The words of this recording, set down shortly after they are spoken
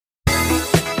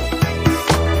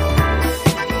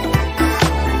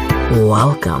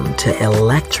Welcome to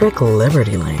Electric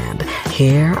Liberty Land,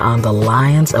 here on the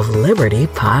Lions of Liberty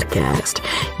podcast,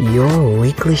 your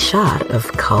weekly shot of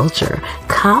culture,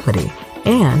 comedy,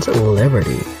 and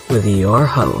liberty with your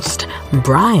host,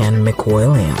 Brian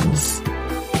McWilliams.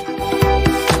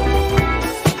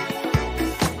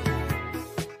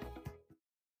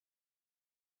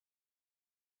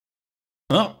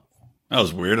 Oh, that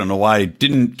was weird. I don't know why I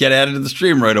didn't get added to the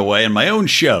stream right away in my own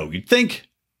show. You'd think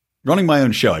running my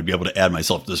own show, I'd be able to add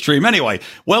myself to the stream. Anyway,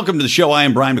 welcome to the show. I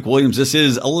am Brian McWilliams. This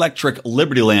is Electric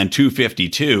Liberty Land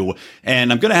 252,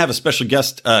 and I'm going to have a special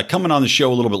guest coming on the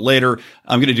show a little bit later.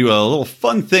 I'm going to do a little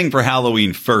fun thing for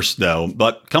Halloween first, though.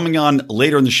 But coming on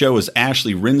later in the show is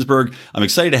Ashley Rindsberg. I'm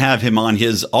excited to have him on.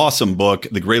 His awesome book,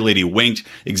 The Gray Lady Winked,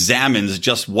 examines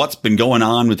just what's been going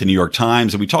on with the New York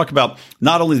Times. And we talk about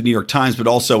not only the New York Times, but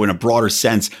also in a broader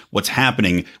sense, what's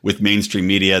happening with mainstream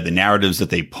media, the narratives that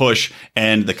they push,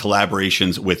 and the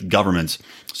collaborations with governments.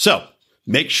 So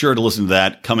make sure to listen to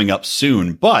that coming up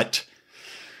soon. But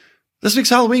this week's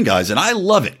Halloween, guys, and I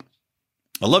love it.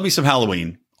 I love me some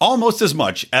Halloween almost as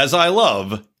much as I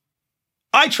love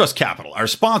I Trust Capital, our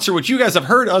sponsor, which you guys have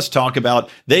heard us talk about.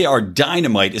 They are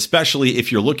dynamite, especially if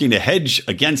you're looking to hedge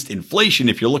against inflation,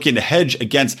 if you're looking to hedge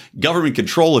against government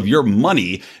control of your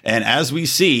money. And as we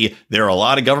see, there are a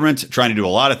lot of governments trying to do a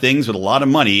lot of things with a lot of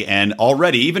money. And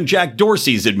already, even Jack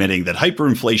Dorsey's admitting that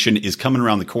hyperinflation is coming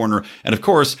around the corner. And of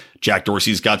course, Jack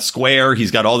Dorsey's got Square.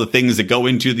 He's got all the things that go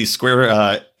into the Square,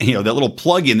 that little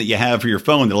plug-in that you have for your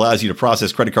phone that allows you to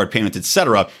process credit card payments,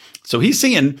 etc. So he's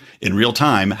seeing in real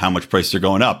time how much prices are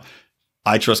going up.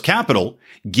 I Trust Capital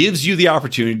gives you the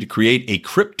opportunity to create a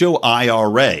crypto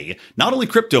IRA. Not only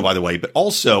crypto, by the way, but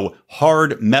also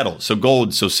hard metal. So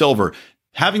gold, so silver.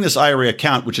 Having this IRA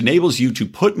account, which enables you to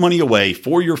put money away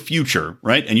for your future,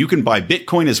 right? And you can buy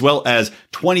Bitcoin as well as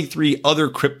 23 other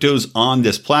cryptos on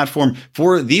this platform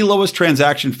for the lowest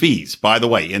transaction fees, by the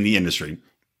way, in the industry.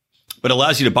 But it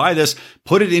allows you to buy this,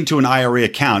 put it into an IRA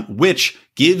account, which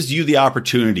gives you the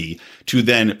opportunity to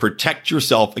then protect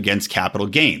yourself against capital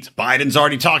gains. Biden's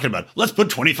already talking about, let's put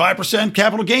 25%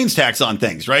 capital gains tax on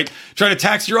things, right? Try to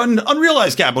tax your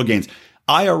unrealized capital gains.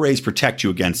 IRAs protect you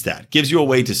against that. Gives you a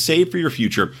way to save for your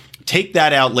future. Take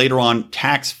that out later on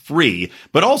tax-free,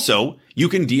 but also you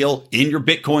can deal in your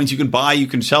Bitcoins. You can buy, you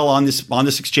can sell on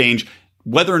this exchange,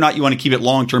 whether or not you want to keep it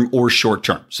long-term or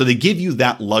short-term. So they give you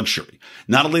that luxury.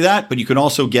 Not only that, but you can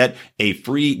also get a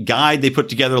free guide they put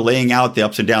together laying out the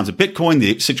ups and downs of Bitcoin,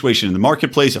 the situation in the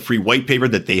marketplace, a free white paper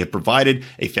that they have provided,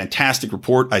 a fantastic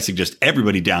report I suggest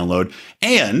everybody download.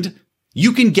 And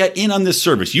you can get in on this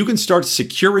service. You can start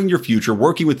securing your future,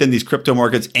 working within these crypto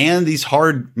markets and these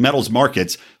hard metals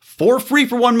markets for free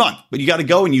for 1 month. But you got to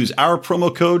go and use our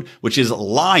promo code, which is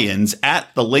LIONS,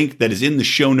 at the link that is in the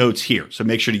show notes here. So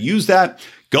make sure to use that.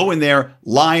 Go in there,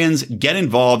 Lions, get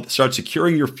involved, start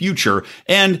securing your future.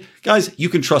 And guys, you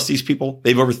can trust these people.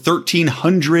 They have over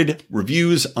 1,300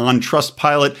 reviews on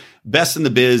Trustpilot. Best in the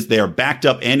biz. They are backed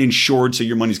up and insured, so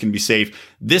your money's going to be safe.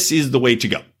 This is the way to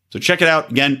go. So check it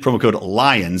out. Again, promo code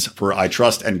LIONS for I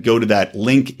Trust, and go to that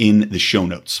link in the show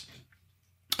notes.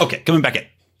 Okay, coming back in.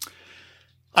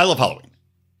 I love Halloween.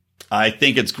 I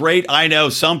think it's great. I know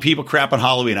some people crap on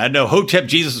Halloween. I know Hotep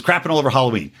Jesus is crapping all over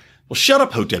Halloween. Well, shut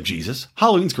up, Hotep Jesus.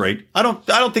 Halloween's great. I don't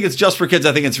think it's just for kids.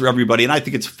 I think it's for everybody. And I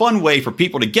think it's a fun way for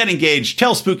people to get engaged,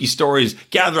 tell spooky stories,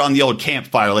 gather on the old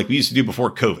campfire like we used to do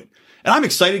before COVID. And I'm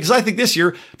excited because I think this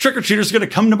year, trick-or-treaters are going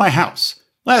to come to my house.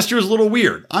 Last year was a little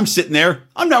weird. I'm sitting there.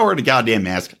 I'm not wearing a goddamn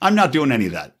mask. I'm not doing any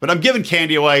of that. But I'm giving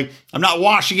candy away. I'm not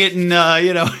washing it and,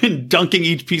 and dunking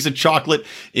each piece of chocolate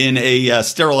in a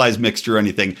sterilized mixture or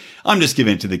anything. I'm just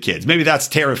giving it to the kids. Maybe that's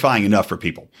terrifying enough for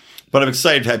people. But I'm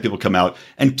excited to have people come out.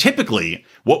 And typically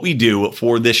what we do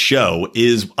for this show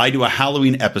is I do a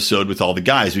Halloween episode with all the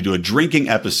guys. We do a drinking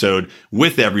episode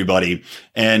with everybody.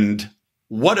 And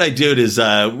what I did is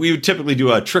we would typically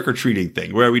do a trick-or-treating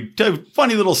thing where we do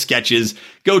funny little sketches,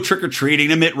 go trick-or-treating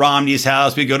to Mitt Romney's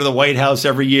house. We go to the White House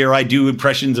every year. I do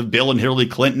impressions of Bill and Hillary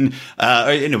Clinton.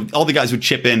 All the guys would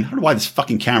chip in. I don't know why this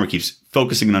fucking camera keeps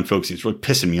focusing and unfocusing. It's really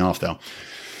pissing me off, though.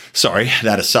 Sorry,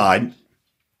 that aside.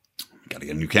 Got to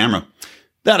get a new camera.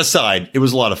 That aside, it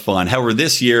was a lot of fun. However,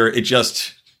 this year, it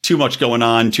just too much going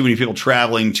on, too many people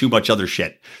traveling, too much other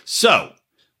shit. So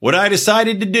what I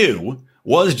decided to do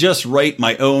was just write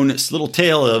my own little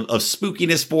tale of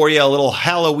spookiness for you, a little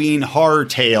Halloween horror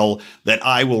tale that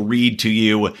I will read to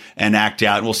you and act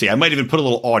out. And we'll see. I might even put a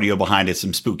little audio behind it,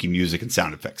 some spooky music and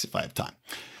sound effects if I have time.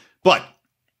 But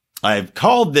I've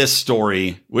called this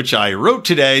story, which I wrote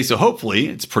today, so hopefully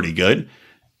it's pretty good,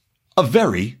 A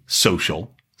Very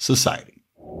Social Society.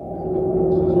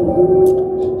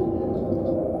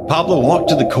 Pablo walked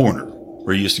to the corner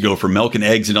where he used to go for milk and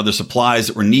eggs and other supplies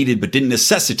that were needed but didn't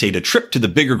necessitate a trip to the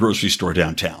bigger grocery store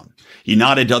downtown. He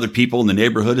nodded to other people in the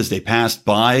neighborhood as they passed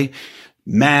by,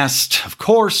 masked, of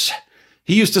course.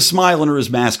 He used to smile under his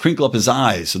mask, crinkle up his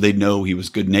eyes so they'd know he was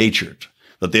good-natured,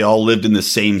 that they all lived in the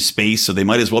same space so they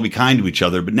might as well be kind to each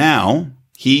other. But now,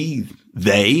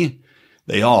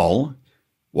 they all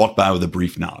walked by with a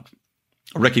brief nod,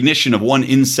 a recognition of one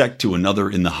insect to another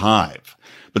in the hive.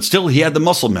 But still, he had the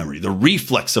muscle memory, the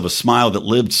reflex of a smile that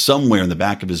lived somewhere in the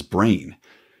back of his brain.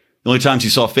 The only times he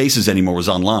saw faces anymore was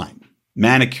online,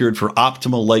 manicured for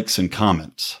optimal likes and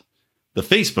comments. The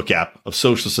Facebook app of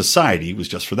social society was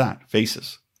just for that,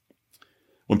 faces.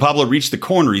 When Pablo reached the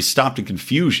corner, he stopped in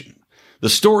confusion. The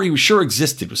store he was sure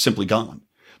existed was simply gone.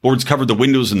 Boards covered the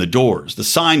windows and the doors. The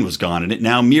sign was gone, and it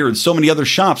now mirrored so many other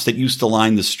shops that used to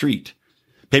line the street.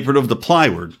 Papered over the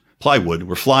plywood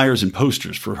were flyers and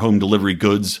posters for home delivery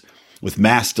goods, with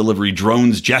mass delivery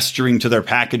drones gesturing to their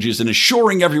packages and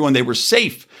assuring everyone they were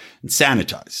safe and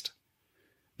sanitized.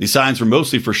 These signs were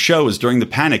mostly for show, as during the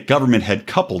panic, government had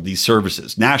coupled these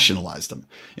services, nationalized them,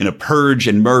 in a purge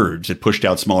and merge that pushed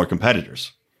out smaller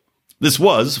competitors. This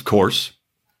was, of course,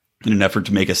 in an effort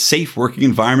to make a safe working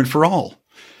environment for all,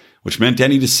 which meant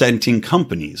any dissenting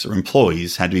companies or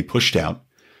employees had to be pushed out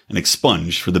and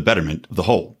expunged for the betterment of the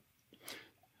whole.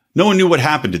 No one knew what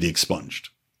happened to the expunged.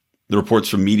 The reports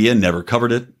from media never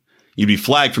covered it. You'd be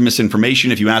flagged for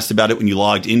misinformation if you asked about it when you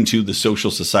logged into the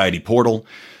Social Society portal.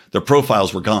 Their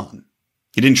profiles were gone.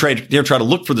 You didn't dare try to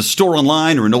look for the store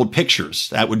online or in old pictures.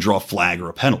 That would draw a flag or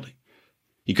a penalty.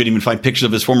 He couldn't even find pictures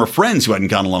of his former friends who hadn't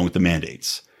gone along with the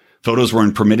mandates. Photos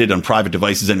weren't permitted on private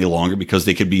devices any longer because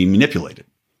they could be manipulated.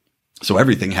 So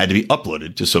everything had to be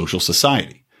uploaded to Social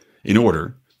Society in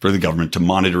order for the government to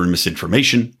monitor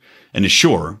misinformation and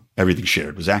assure everything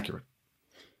shared was accurate.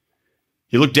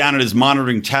 He looked down at his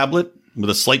monitoring tablet and with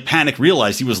a slight panic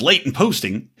realized he was late in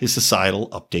posting his societal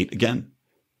update again.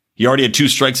 He already had 2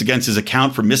 strikes against his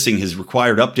account for missing his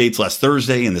required updates last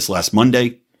Thursday and this last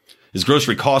Monday. His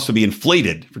grocery costs would be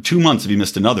inflated for 2 months if he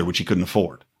missed another, which he couldn't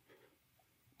afford.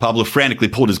 Pablo frantically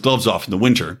pulled his gloves off in the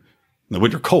winter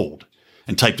cold,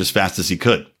 and typed as fast as he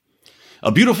could.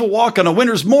 "A beautiful walk on a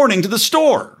winter's morning to the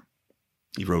store,"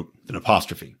 he wrote with an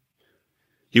apostrophe.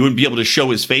 He wouldn't be able to show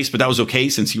his face, but that was okay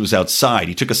since he was outside.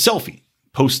 He took a selfie,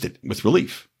 posted with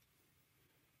relief.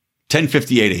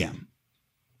 10:58 a.m.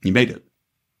 He made it.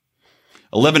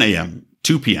 11 a.m.,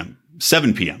 2 p.m.,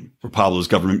 7 p.m. were Pablo's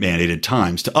government-mandated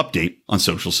times to update on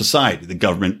Social Society, the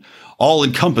government,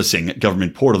 all-encompassing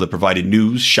government portal that provided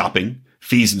news, shopping,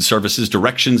 fees and services,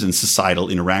 directions, and societal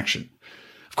interaction.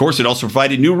 Of course, it also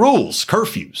provided new rules,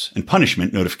 curfews, and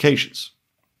punishment notifications.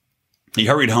 He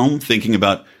hurried home thinking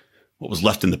about what was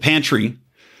left in the pantry.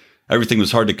 Everything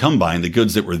was hard to come by, and the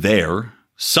goods that were there,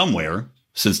 somewhere,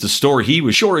 since the store he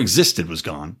was sure existed was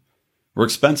gone, were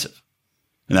expensive.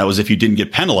 And that was if you didn't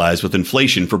get penalized with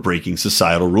inflation for breaking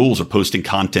societal rules or posting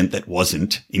content that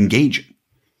wasn't engaging.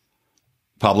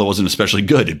 Pablo wasn't especially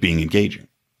good at being engaging.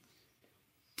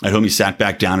 At home, he sat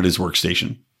back down at his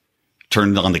workstation,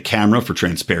 turned on the camera for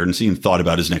transparency, and thought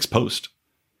about his next post.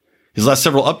 His last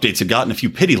several updates had gotten a few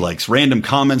pity likes, random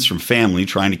comments from family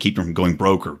trying to keep him from going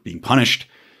broke or being punished.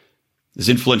 His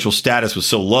influential status was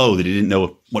so low that he didn't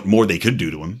know what more they could do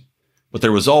to him. But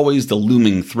there was always the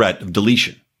looming threat of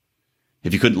deletion.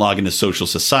 If you couldn't log into Social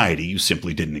Society, you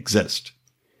simply didn't exist.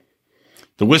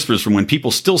 The whispers from when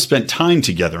people still spent time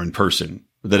together in person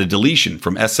were that a deletion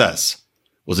from SS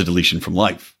was a deletion from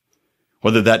life.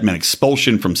 Whether that meant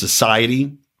expulsion from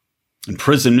society,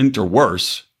 imprisonment, or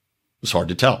worse, was hard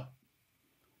to tell.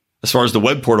 As far as the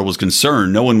web portal was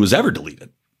concerned, no one was ever deleted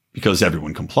because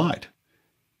everyone complied.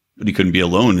 But he couldn't be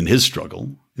alone in his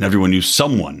struggle, and everyone knew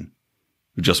someone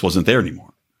who just wasn't there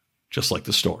anymore, just like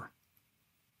the store.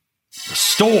 The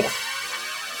store!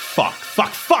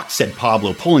 Fuck, said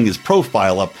Pablo, pulling his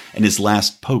profile up and his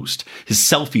last post. His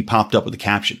selfie popped up with the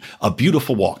caption, "A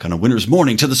beautiful walk on a winter's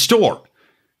morning to the store."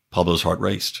 Pablo's heart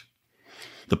raced.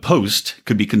 The post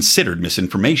could be considered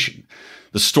misinformation.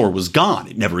 The store was gone.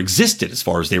 It never existed as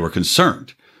far as they were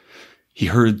concerned. He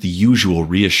heard the usual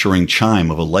reassuring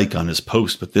chime of a like on his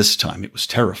post, but this time it was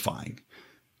terrifying.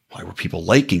 Why were people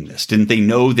liking this? Didn't they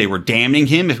know they were damning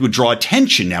him? It would draw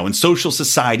attention now, and Social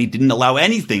Society didn't allow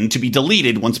anything to be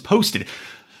deleted once posted.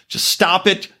 "Just stop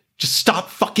it. Just stop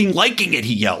fucking liking it,"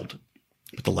 he yelled.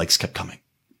 But the likes kept coming.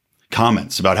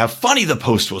 Comments about how funny the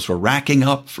post was were racking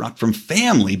up, not from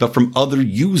family, but from other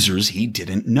users he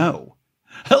didn't know.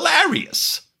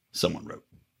 "Hilarious," someone wrote.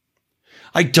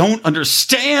 "I don't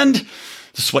understand."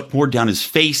 The sweat poured down his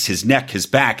face, his neck, his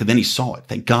back, and then he saw it.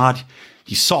 Thank God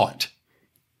he saw it.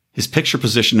 His picture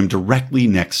positioned him directly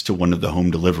next to one of the home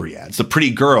delivery ads. The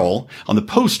pretty girl on the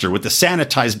poster with the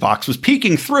sanitized box was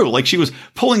peeking through like she was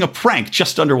pulling a prank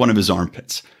just under one of his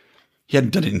armpits. He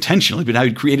hadn't done it intentionally, but now he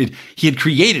had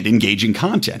created engaging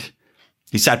content.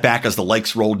 He sat back as the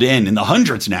likes rolled in the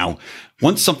hundreds now.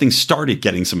 Once something started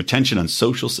getting some attention on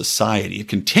social society, it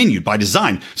continued by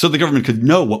design so the government could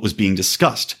know what was being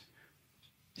discussed.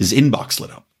 His inbox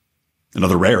lit up.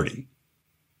 Another rarity.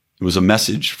 It was a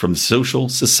message from the Social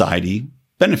Society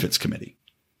Benefits Committee.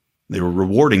 They were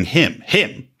rewarding him,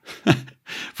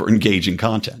 for engaging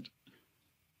content.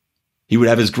 He would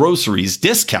have his groceries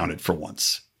discounted for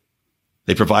once.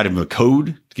 They provided him a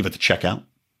code to give at the checkout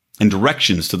and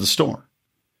directions to the store.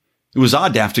 It was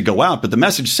odd to have to go out, but the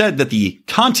message said that the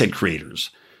content creators,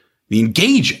 the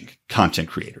engaging content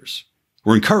creators,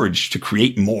 were encouraged to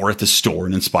create more at the store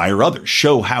and inspire others,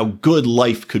 show how good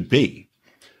life could be.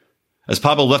 As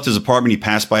Pablo left his apartment, he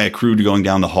passed by a crew going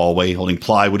down the hallway, holding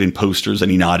plywood and posters,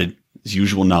 and he nodded, his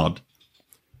usual nod.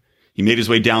 He made his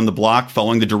way down the block,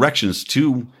 following the directions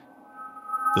to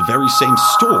the very same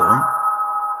store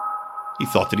he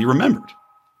thought that he remembered.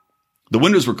 The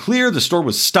windows were clear, the store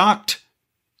was stocked.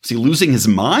 Was he losing his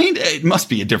mind? It must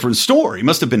be a different store. He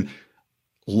must have been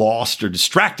lost or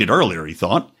distracted earlier, he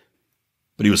thought.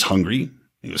 But he was hungry,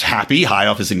 he was happy, high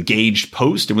off his engaged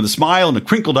post, and with a smile and a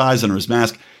crinkled eyes under his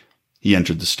mask, he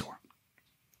entered the store.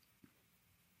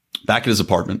 Back at his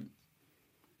apartment,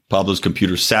 Pablo's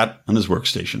computer sat on his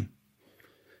workstation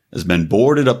as men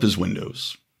boarded up his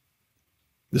windows.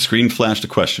 The screen flashed a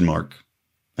question mark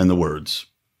and the words,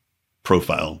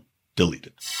 "Profile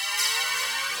deleted."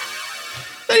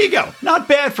 There you go. Not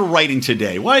bad for writing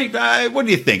today. What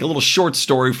do you think? A little short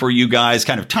story for you guys,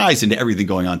 kind of ties into everything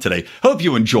going on today. Hope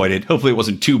you enjoyed it. Hopefully it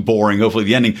wasn't too boring. Hopefully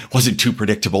the ending wasn't too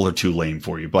predictable or too lame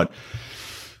for you. But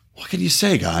what can you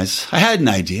say, guys? I had an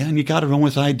idea, and you got to run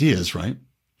with ideas, right?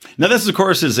 Now, this, of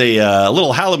course, is a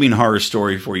little Halloween horror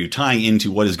story for you, tying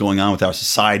into what is going on with our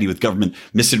society, with government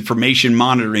misinformation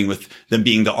monitoring, with them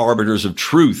being the arbiters of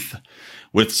truth,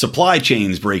 with supply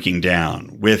chains breaking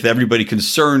down, with everybody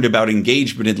concerned about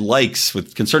engagement and likes,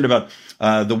 with concerned about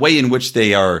the way in which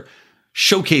they are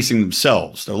showcasing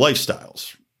themselves, their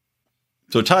lifestyles.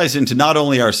 So it ties into not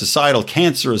only our societal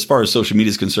cancer as far as social media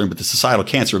is concerned, but the societal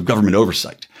cancer of government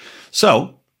oversight.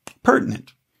 So,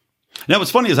 pertinent. Now,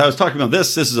 what's funny is I was talking about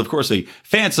this is, of course, a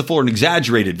fanciful and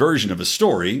exaggerated version of a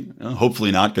story,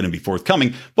 hopefully not going to be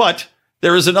forthcoming, but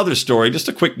there is another story, just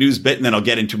a quick news bit, and then I'll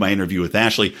get into my interview with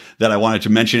Ashley that I wanted to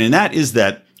mention, and that is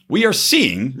that we are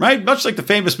seeing, right, much like the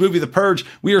famous movie The Purge,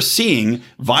 we are seeing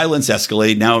violence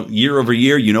escalate. Now, year over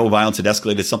year, violence had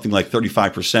escalated something like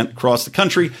 35% across the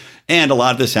country, and a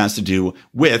lot of this has to do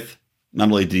with not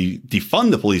only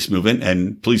defund the police movement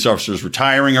and police officers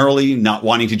retiring early, not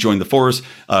wanting to join the force,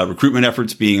 recruitment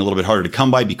efforts being a little bit harder to come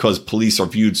by because police are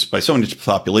viewed by so much of the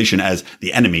population as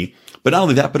the enemy. But not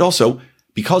only that, but also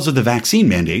because of the vaccine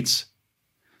mandates,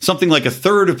 something like a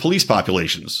third of police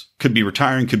populations could be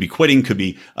retiring, could be quitting, could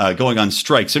be going on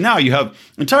strike. So now you have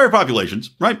entire populations,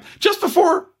 right? Just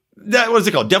before that, what is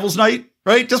it called? Devil's Night,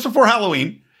 right? Just before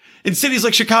Halloween, in cities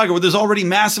like Chicago, where there's already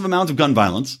massive amounts of gun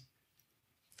violence.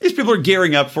 These people are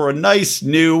gearing up for a nice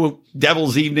new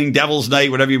Devil's Evening, Devil's Night,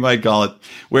 whatever you might call it,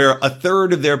 where a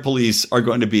third of their police are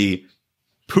going to be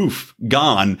poof,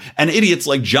 gone. And idiots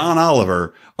like John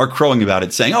Oliver are crowing about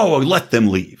it, saying, oh, let them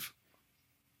leave.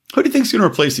 Who do you think is going to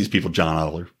replace these people, John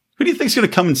Oliver? Who do you think is going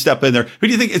to come and step in there? Who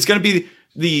do you think it's going to be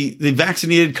the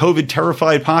vaccinated,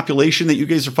 COVID-terrified population that you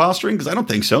guys are fostering? Because I don't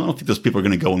think so. I don't think those people are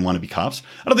going to go and want to be cops.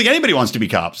 I don't think anybody wants to be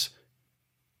cops.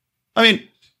 I mean,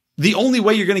 the only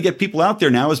way you're going to get people out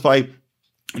there now is by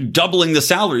doubling the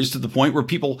salaries to the point where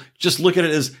people just look at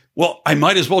it as, well, I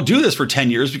might as well do this for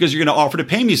 10 years because you're going to offer to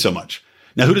pay me so much.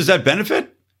 Now, who does that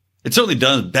benefit? It certainly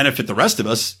doesn't benefit the rest of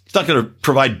us. It's not going to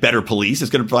provide better police. It's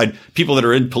going to provide people that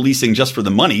are in policing just for the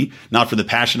money, not for the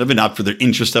passion of it, not for their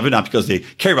interest of it, not because they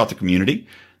care about the community.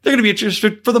 They're going to be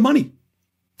interested for the money.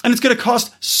 And it's going to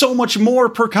cost so much more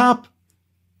per cop.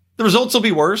 The results will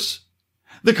be worse.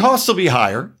 The costs will be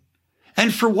higher.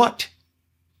 And for what?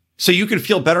 So you can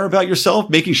feel better about yourself,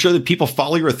 making sure that people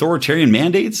follow your authoritarian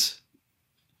mandates?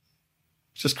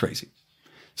 It's just crazy.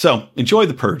 So enjoy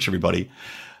The Purge, everybody.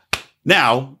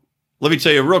 Now, let me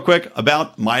tell you real quick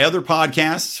about my other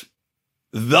podcasts,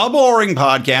 The Boring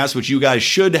Podcast, which you guys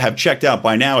should have checked out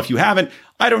by now. If you haven't,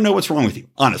 I don't know what's wrong with you,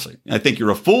 honestly. I think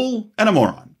you're a fool and a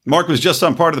moron. Mark was just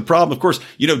on part of the problem. Of course,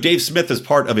 Dave Smith is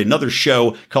part of another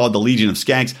show called The Legion of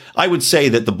Skanks. I would say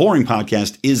that The Boring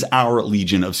Podcast is our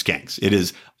Legion of Skanks. It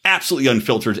is absolutely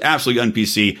unfiltered, absolutely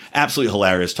un-PC, absolutely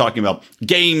hilarious, talking about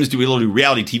games. Do we do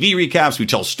reality TV recaps? We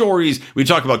tell stories. We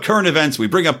talk about current events. We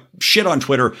bring up shit on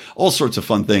Twitter, all sorts of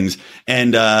fun things.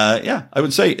 And I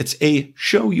would say it's a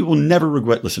show you will never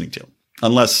regret listening to,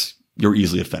 unless you're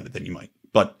easily offended, then you might.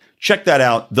 But check that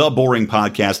out, The Boring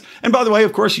Podcast. And by the way,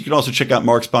 of course, you can also check out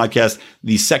Mark's podcast,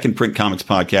 the Second Print Comics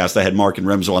Podcast. I had Mark and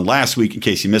Remzo on last week, in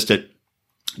case you missed it.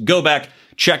 Go back,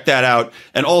 check that out.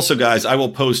 And also, guys, I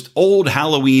will post old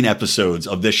Halloween episodes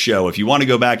of this show. If you want to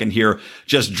go back and hear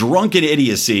just drunken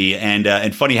idiocy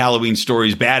and funny Halloween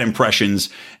stories, bad impressions,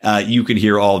 you can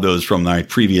hear all those from my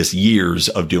previous years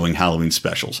of doing Halloween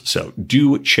specials. So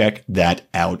do check that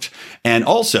out. And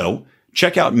also,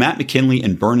 check out Matt McKinley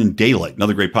and Burnin' Daylight,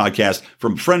 another great podcast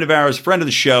from a friend of ours, friend of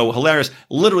the show, hilarious,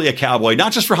 literally a cowboy,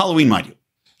 not just for Halloween, mind you,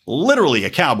 literally a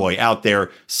cowboy out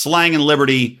there slanging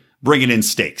liberty, bringing in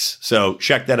stakes. So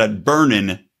check that out.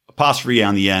 Burnin', apostrophe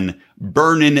on the end,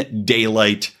 Burnin'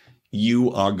 Daylight.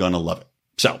 You are going to love it.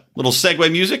 So little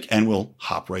segue music and we'll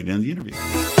hop right into the interview.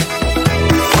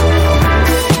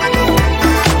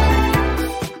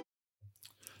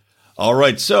 All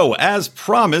right. So as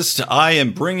promised, I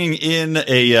am bringing in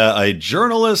a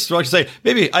journalist. Or I should say,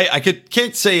 maybe I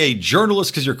can't say a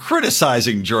journalist because you're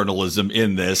criticizing journalism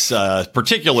in this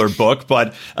particular book,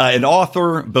 but an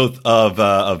author both of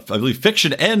I believe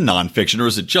fiction and nonfiction, or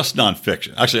is it just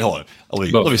nonfiction? Actually, hold on.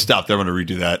 Let me stop there. I'm going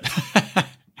to redo that.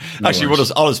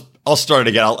 Actually, I'll start it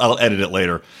again. I'll edit it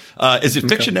later. Is it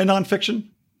fiction and nonfiction?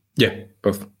 Yeah,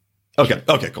 both. Okay,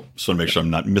 cool. Just want to make sure I'm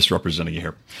not misrepresenting you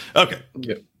here. Okay.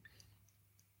 Yeah.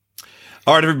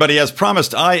 All right, everybody, as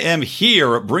promised, I am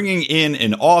here bringing in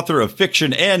an author of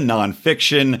fiction and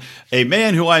nonfiction, a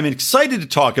man who I'm excited to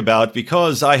talk about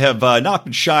because I have not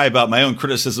been shy about my own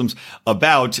criticisms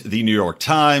about the New York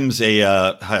Times,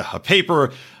 a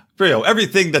paper,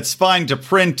 everything that's fine to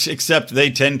print, except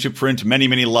they tend to print many,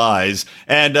 many lies.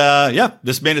 And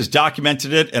this man has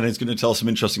documented it, and he's going to tell some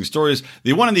interesting stories.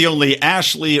 The one and the only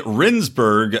Ashley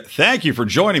Rindsberg, thank you for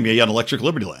joining me on Electric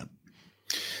Liberty Land.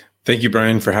 Thank you,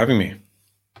 Brian, for having me.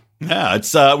 Yeah,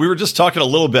 it's we were just talking a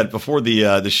little bit before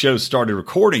the show started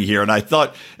recording here, and I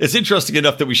thought it's interesting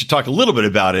enough that we should talk a little bit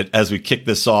about it as we kick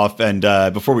this off, and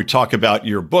before we talk about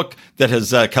your book that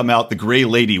has come out, The Gray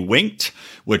Lady Winked,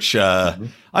 which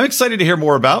I'm excited to hear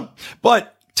more about.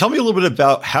 But tell me a little bit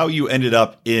about how you ended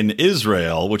up in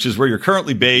Israel, which is where you're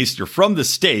currently based. You're from the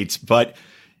States, but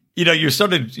you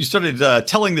started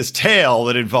telling this tale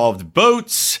that involved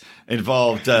boats.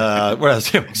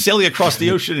 Sailing across the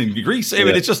ocean in Greece. I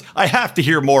mean, it's just, I have to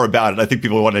hear more about it. I think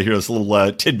people want to hear this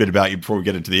little tidbit about you before we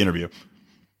get into the interview.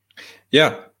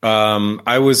 Yeah.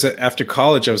 I was, after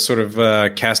college, I was sort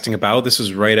of casting about. This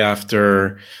was right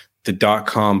after the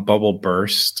dot-com bubble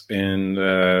burst in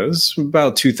it was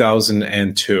about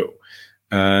 2002.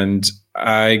 And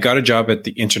I got a job at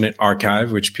the Internet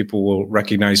Archive, which people will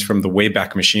recognize from the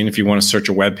Wayback Machine. If you want to search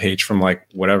a web page from like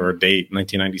whatever date,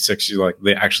 1996,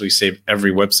 they actually save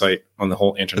every website on the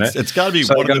whole internet. It's got to be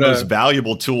one of the most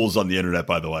valuable tools on the internet,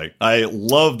 by the way. I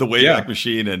love the Wayback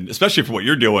Machine, and especially for what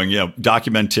you're doing,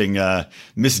 documenting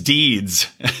misdeeds.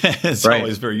 It's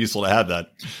always very useful to have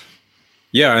that.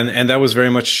 Yeah, and that was very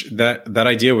much that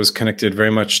idea was connected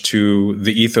very much to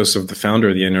the ethos of the founder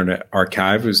of the Internet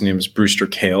Archive, whose name is Brewster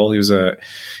Kahle. He was a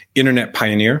internet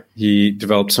pioneer. He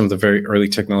developed some of the very early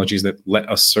technologies that let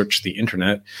us search the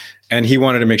internet, and he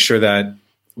wanted to make sure that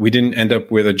we didn't end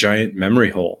up with a giant memory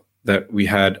hole, that we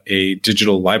had a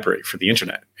digital library for the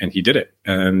internet, and he did it.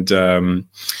 And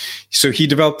so he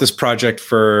developed this project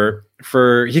for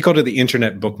he called it the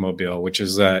Internet Bookmobile, which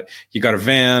is that you got a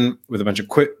van with a bunch of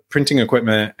printing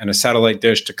equipment and a satellite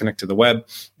dish to connect to the web,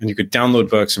 and you could download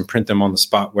books and print them on the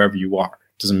spot wherever you are.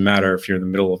 It doesn't matter if you're in the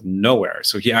middle of nowhere.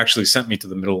 So he actually sent me to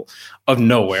the middle of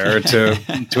nowhere to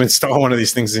install one of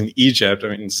these things in Egypt. I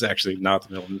mean, it's actually not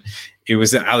the middle. It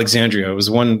was in Alexandria. It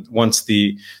was once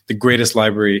the greatest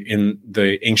library in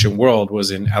the ancient world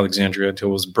was in Alexandria until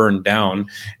it was burned down.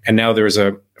 And now there's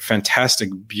a fantastic,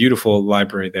 beautiful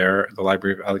library there, the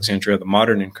Library of Alexandria, the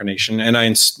modern incarnation. And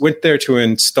I went there to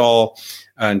install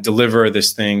and deliver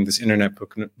this Internet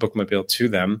Bookmobile to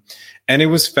them. And it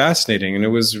was fascinating. And it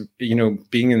was,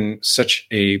 being in such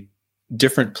a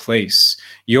different place,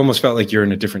 you almost felt like you're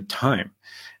in a different time.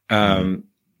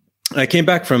 I came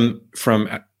back from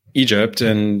Egypt,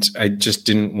 and I just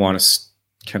didn't want to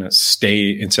kind of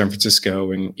stay in San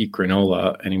Francisco and eat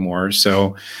granola anymore.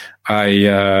 So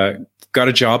I got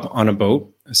a job on a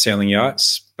boat, a sailing yacht,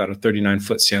 about a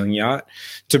 39-foot sailing yacht,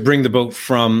 to bring the boat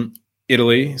from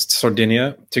Italy,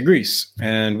 Sardinia to Greece.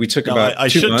 And we took about I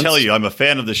 2 should months. tell you, I'm a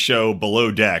fan of the show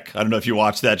Below Deck. I don't know if you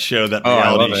watched that show, that I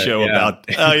reality love it, show yeah. about.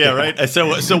 Oh yeah, right.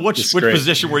 So which great.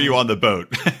 position were you on the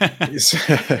boat?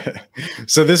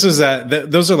 So this was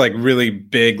those are like really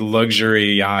big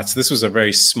luxury yachts. This was a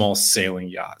very small sailing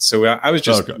yacht. So I was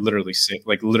just literally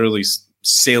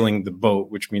sailing the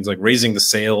boat, which means like raising the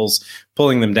sails,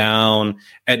 pulling them down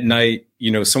at night.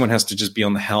 Someone has to just be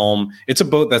on the helm. It's a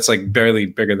boat that's like barely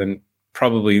bigger than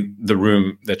probably the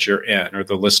room that you're in or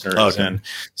the listener is in.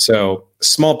 So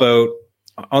small boat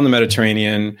on the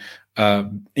Mediterranean,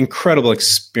 incredible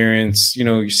experience.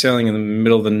 You're sailing in the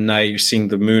middle of the night. You're seeing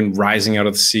the moon rising out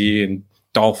of the sea and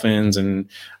dolphins and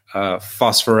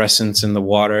phosphorescence in the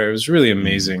water. It was really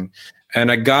amazing.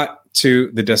 And I got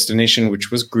to the destination, which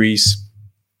was Greece,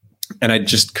 and I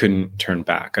just couldn't turn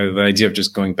back. The idea of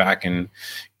just going back and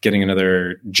getting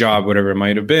another job, whatever it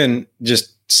might have been,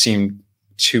 just seemed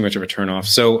too much of a turnoff.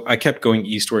 So I kept going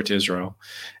eastward to Israel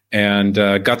and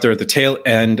got there at the tail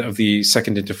end of the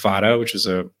Second Intifada, which was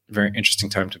a very interesting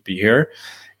time to be here,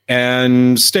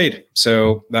 and stayed.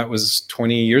 So that was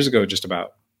 20 years ago, just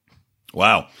about.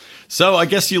 Wow. So I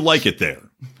guess you like it there,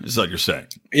 is what you're saying.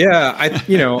 Yeah,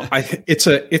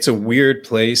 it's a weird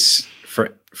place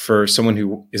for someone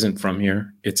who isn't from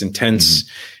here. It's intense.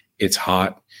 It's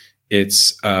hot.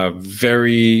 It's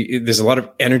there's a lot of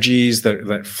energies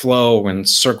that flow and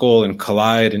circle and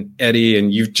collide and eddy,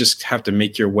 and you just have to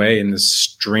make your way in this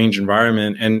strange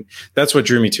environment. And that's what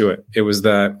drew me to it. It was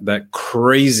that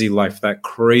crazy life, that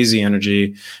crazy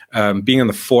energy, being on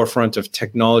the forefront of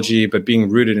technology, but being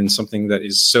rooted in something that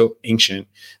is so ancient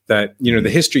that, the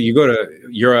history, you go to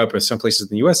Europe or some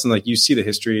places in the US and like you see the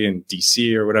history in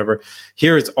DC or whatever.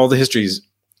 Here it's all the history is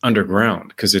underground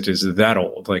because it is that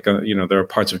old. Like, there are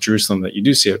parts of Jerusalem that you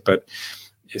do see it, but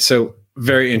so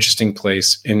very interesting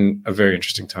place in a very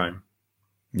interesting time.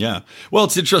 Yeah. Well,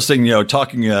 it's interesting,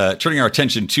 turning our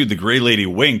attention to the Gray Lady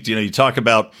Winked. You talk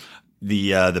about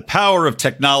the power of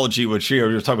technology, which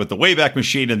you're talking about the Wayback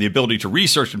Machine and the ability to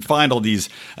research and find all these,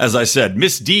 as I said,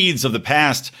 misdeeds of the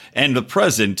past and the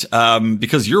present,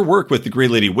 because your work with the Gray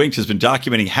Lady Winked has been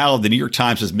documenting how the New York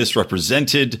Times has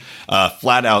misrepresented,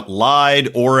 flat out lied,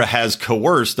 or has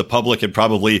coerced the public and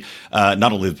probably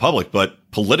not only the public, but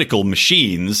political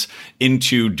machines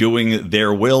into doing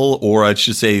their will, or I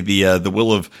should say the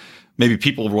will of maybe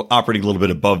people operating a little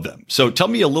bit above them. So tell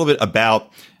me a little bit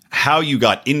about how you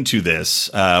got into this,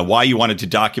 why you wanted to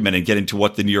document and get into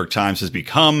what the New York Times has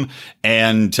become.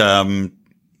 And and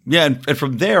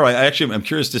from there, I'm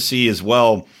curious to see as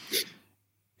well,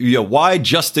 why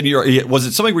just the New York? Was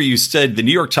it something where you said the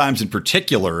New York Times in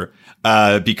particular,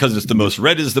 because it's the most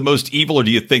read, is the most evil, or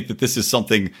do you think that this is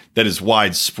something that is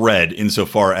widespread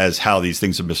insofar as how these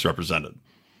things are misrepresented?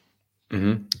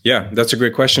 Mm-hmm. Yeah, that's a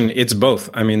great question. It's both.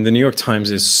 I mean, the New York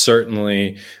Times is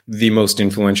certainly the most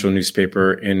influential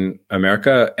newspaper in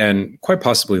America and quite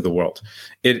possibly the world.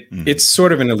 It's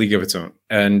sort of in a league of its own.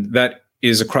 And that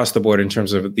is across the board in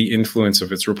terms of the influence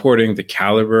of its reporting, the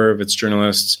caliber of its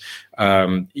journalists,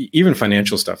 even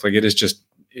financial stuff. Like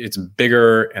it's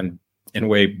bigger and in a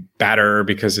way badder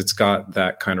because it's got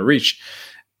that kind of reach.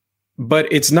 But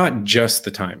it's not just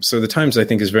the Times. So the Times, I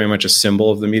think, is very much a symbol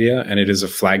of the media, and it is a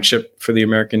flagship for the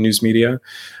American news media.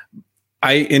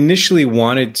 I initially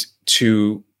wanted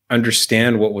to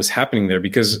understand what was happening there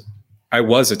because I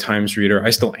was a Times reader. I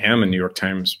still am a New York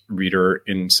Times reader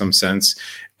in some sense.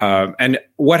 And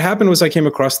what happened was I came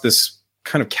across this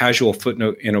kind of casual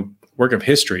footnote in a work of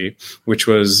history, which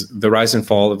was The Rise and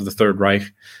Fall of the Third Reich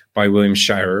by William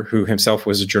Shirer, who himself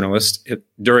was a journalist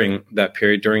during that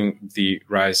period, during the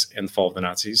rise and fall of the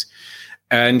Nazis.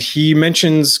 And he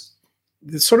mentions,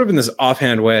 sort of in this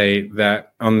offhand way,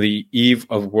 that on the eve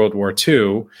of World War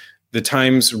II, the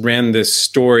Times ran this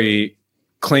story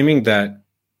claiming that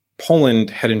Poland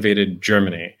had invaded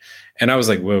Germany. And I was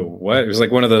like, whoa, what? It was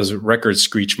like one of those record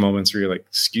screech moments where you're like,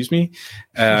 excuse me?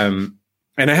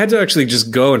 And I had to actually just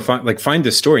go and find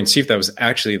this story and see if that was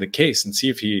actually the case and see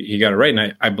if he got it right.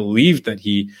 And I believed that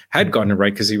he had gotten it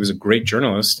right because he was a great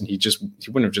journalist and he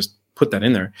wouldn't have just put that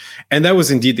in there. And that was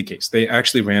indeed the case. They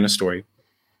actually ran a story.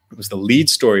 It was the lead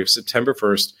story of September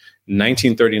 1st,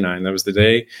 1939. That was the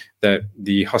day that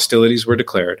the hostilities were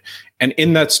declared. And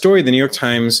in that story, the New York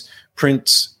Times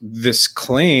prints this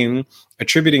claim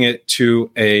attributing it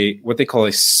to what they call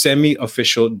a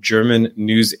semi-official German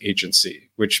news agency,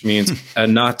 which means a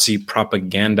Nazi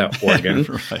propaganda organ,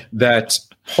 right, that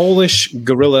Polish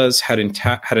guerrillas had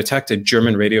attacked a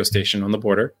German radio station on the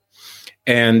border,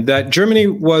 and that Germany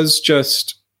was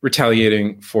just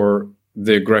retaliating for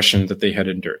the aggression that they had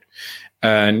endured.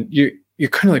 And you're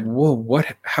kind of like, whoa, what?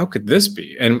 How could this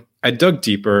be? And I dug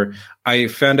deeper. I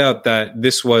found out that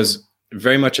this was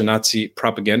very much a Nazi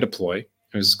propaganda ploy.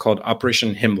 It was called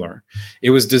Operation Himmler. It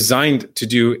was designed to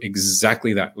do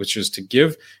exactly that, which is to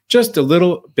give just a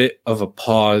little bit of a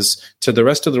pause to the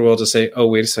rest of the world to say, oh,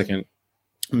 wait a second,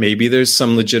 maybe there's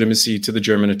some legitimacy to the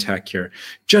German attack here.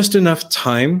 Just enough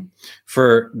time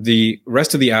for the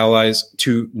rest of the Allies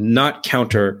to not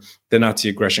counter the Nazi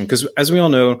aggression. Because as we all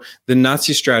know, the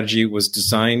Nazi strategy was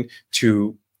designed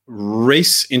to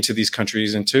race into these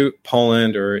countries, into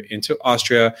Poland or into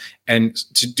Austria, and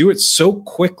to do it so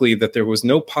quickly that there was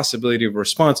no possibility of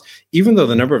response, even though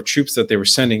the number of troops that they were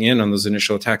sending in on those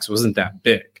initial attacks wasn't that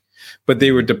big. But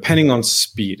they were depending on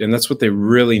speed, and that's what they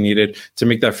really needed to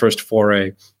make that first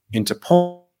foray into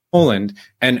Poland.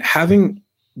 And having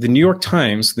the New York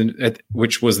Times,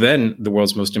 which was then the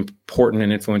world's most important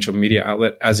and influential media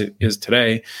outlet as it is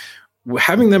today,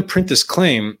 having them print this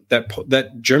claim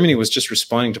that Germany was just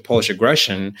responding to Polish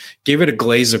aggression gave it a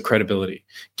glaze of credibility,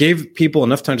 gave people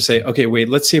enough time to say, okay, wait,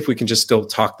 let's see if we can just still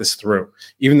talk this through.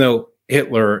 Even though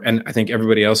Hitler, and I think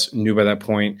everybody else knew by that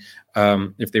point,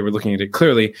 if they were looking at it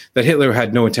clearly, that Hitler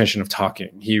had no intention of talking.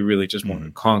 He really just wanted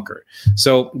to conquer.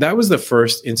 So that was the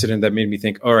first incident that made me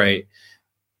think, all right,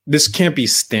 this can't be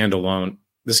standalone.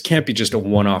 This can't be just a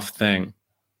one-off thing.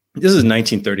 This is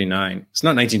 1939. It's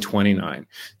not 1929.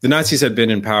 The Nazis had been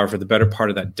in power for the better part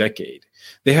of that decade.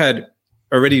 They had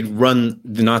already run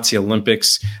the Nazi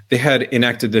Olympics. They had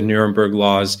enacted the Nuremberg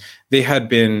laws. They had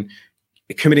been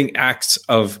committing acts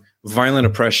of violent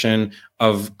oppression,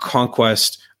 of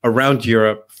conquest around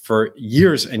Europe for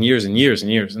years and years and years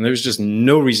and years. And there was just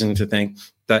no reason to think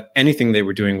that anything they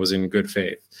were doing was in good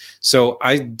faith. So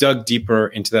I dug deeper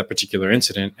into that particular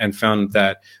incident and found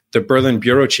that the Berlin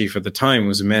bureau chief at the time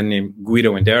was a man named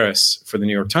Guido Enderis for the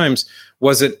New York Times,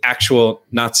 was an actual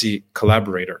Nazi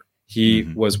collaborator. He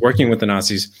was working with the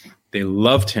Nazis. They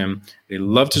loved him. They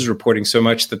loved his reporting so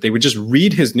much that they would just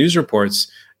read his news reports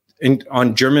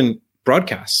on German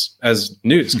broadcasts as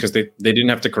news because they didn't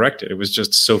have to correct it. It was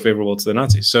just so favorable to the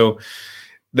Nazis. So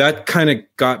that kind of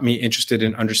got me interested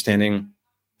in understanding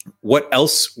what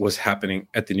else was happening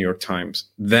at the New York Times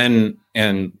then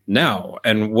and now,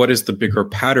 and what is the bigger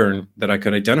pattern that I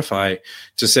could identify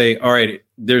to say, all right,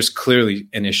 there's clearly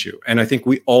an issue. And I think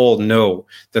we all know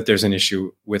that there's an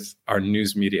issue with our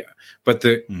news media. But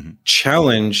the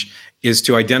challenge is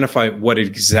to identify what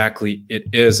exactly it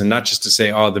is, and not just to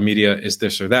say, oh, the media is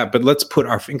this or that, but let's put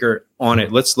our finger on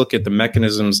it. Let's look at the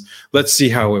mechanisms. Let's see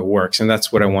how it works. And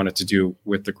that's what I wanted to do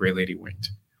with The Gray Lady Winked.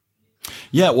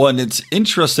 Yeah, well, and it's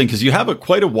interesting because you have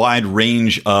quite a wide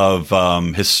range of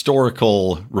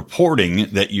historical reporting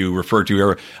that you refer to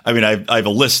here. I mean, I have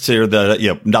a list here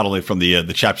that, not only from the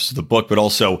chapters of the book, but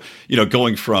also,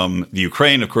 going from the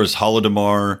Ukraine, of course,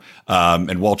 Holodomor,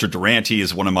 and Walter Duranty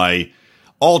is one of my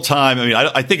all-time. I mean,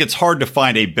 I think it's hard to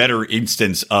find a better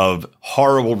instance of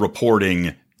horrible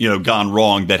reporting gone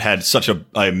wrong that had such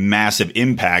a massive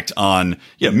impact on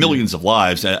millions of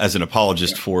lives as an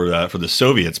apologist for the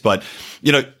Soviets. But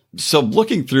so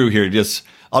looking through here,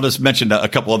 I'll just mention a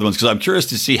couple other ones because I'm curious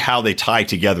to see how they tie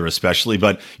together, especially.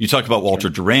 But you talk about Walter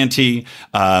Duranty,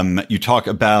 you talk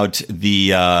about the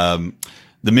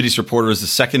Mideast reporter is the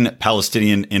second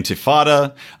Palestinian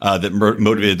Intifada that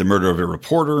motivated the murder of a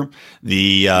reporter,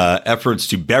 the efforts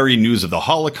to bury news of the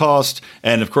Holocaust,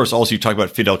 and of course, also you talk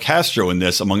about Fidel Castro in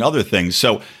this, among other things.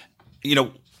 So,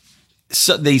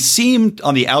 so they seemed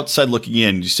on the outside looking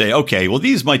in to say, okay, well,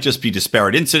 these might just be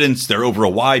disparate incidents. They're over a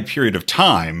wide period of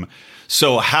time.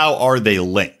 So how are they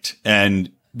linked?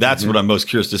 And that's what I'm most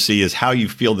curious to see is how you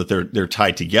feel that they're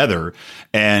tied together.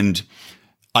 And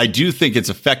I do think it's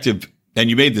effective. And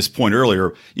you made this point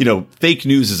earlier, fake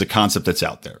news is a concept that's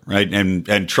out there, right?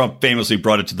 And Trump famously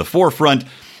brought it to the forefront,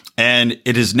 and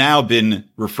it has now been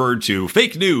referred to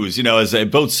fake news, as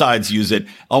both sides use it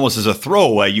almost as a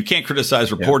throwaway. You can't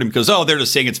criticize reporting because, they're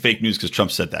just saying it's fake news because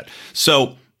Trump said that.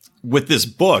 So with this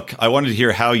book, I wanted to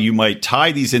hear how you might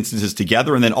tie these instances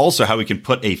together and then also how we can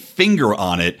put a finger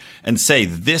on it and say,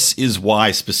 this is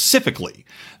why specifically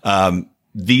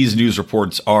these news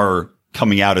reports are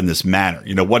coming out in this manner.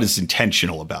 What is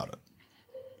intentional about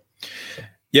it?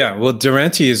 Yeah, well,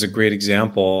 Duranty is a great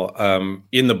example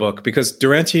in the book because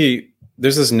Duranty,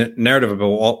 there's this narrative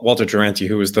about Walter Duranty,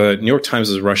 who was the New York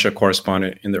Times' Russia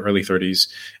correspondent in the early 30s.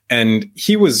 And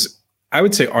he was, I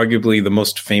would say, arguably the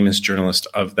most famous journalist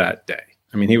of that day.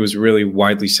 I mean, he was really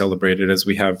widely celebrated as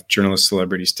we have journalist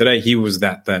celebrities today. He was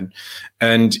that then.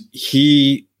 And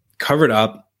he covered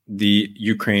up the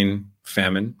Ukraine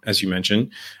famine, as you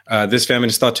mentioned. This famine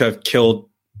is thought to have killed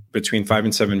between 5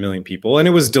 and 7 million people. And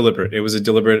it was deliberate. It was a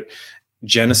deliberate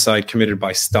genocide committed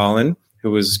by Stalin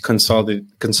who was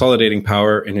consolidating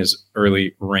power in his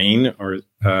early reign, or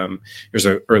his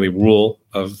early rule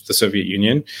of the Soviet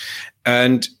Union.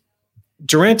 And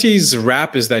Duranty's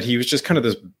rap is that he was just kind of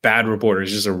this bad reporter.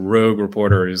 He's just a rogue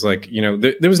reporter. He's like,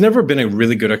 there was never been a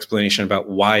really good explanation about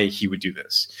why he would do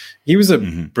this. He was a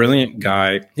brilliant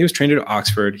guy. He was trained at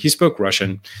Oxford. He spoke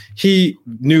Russian. He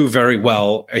knew very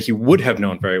well, he would have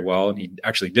known very well, and he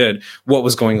actually did, what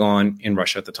was going on in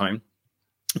Russia at the time.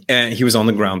 And he was on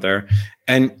the ground there.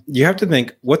 And you have to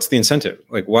think, what's the incentive?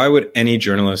 Like, why would any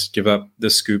journalist give up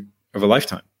the scoop of a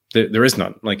lifetime? There is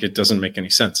none. Like, it doesn't make any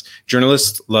sense.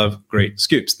 Journalists love great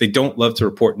scoops. They don't love to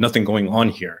report nothing going on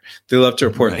here. They love to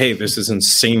report, hey, this is an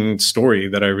insane story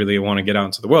that I really want to get out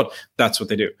into the world. That's what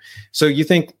they do. So you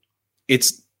think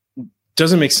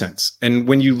doesn't make sense. And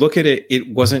when you look at it, it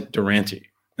wasn't Duranty.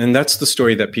 And that's the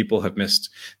story that people have missed.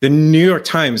 The New York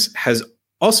Times has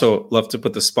also loved to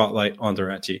put the spotlight on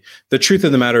Duranty. The truth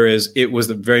of the matter is, it was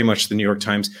very much the New York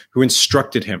Times who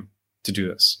instructed him to do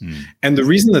this. And the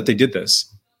reason that they did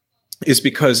this is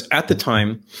because at the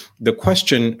time, the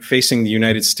question facing the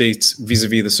United States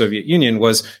vis-a-vis the Soviet Union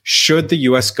was, should the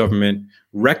US government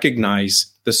recognize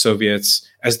the Soviets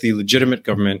as the legitimate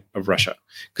government of Russia?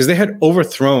 Because they had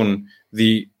overthrown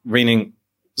the reigning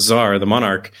czar, the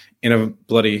monarch, in a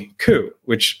bloody coup,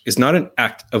 which is not an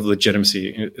act of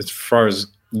legitimacy as far as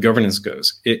governance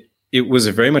goes. It was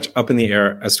very much up in the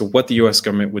air as to what the US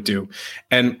government would do.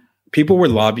 And people were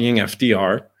lobbying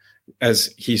FDR,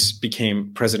 as he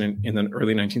became president in the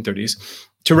early 1930s,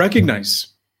 to recognize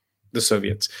the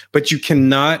Soviets. But you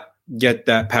cannot get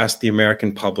that past the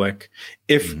American public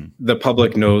if the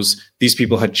public knows these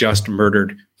people had just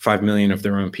murdered 5 million of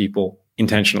their own people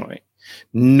intentionally.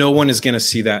 No one is going to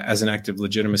see that as an act of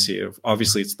legitimacy.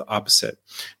 Obviously, it's the opposite.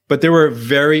 But there were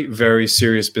very, very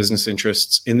serious business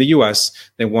interests in the US.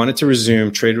 They wanted to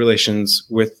resume trade relations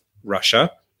with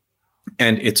Russia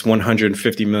and its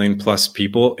 150 million plus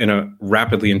people in a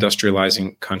rapidly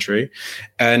industrializing country.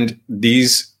 And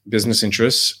these business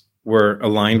interests were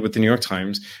aligned with the New York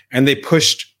Times, and they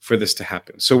pushed for this to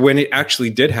happen. So when it actually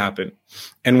did happen,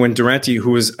 and when Duranty,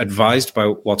 who was advised by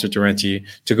Walter Duranty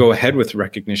to go ahead with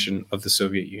recognition of the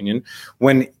Soviet Union,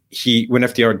 when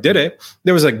FDR did it,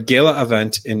 there was a gala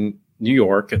event in New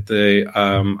York at the,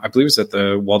 I believe it was at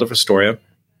the Waldorf Astoria,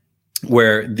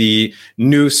 where the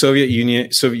new Soviet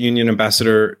Union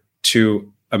ambassador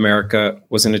to America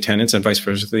was in attendance, and vice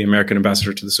versa, the American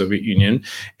ambassador to the Soviet Union,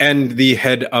 and the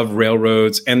head of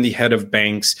railroads, and the head of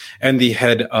banks, and the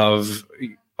head of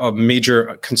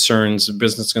major concerns,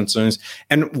 business concerns.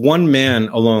 And one man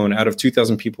alone out of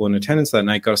 2,000 people in attendance that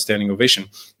night got a standing ovation.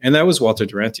 And that was Walter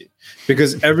Duranty,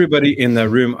 because everybody in that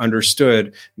room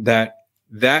understood that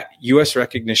U.S.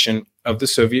 recognition of the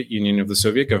Soviet Union, of the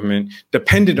Soviet government,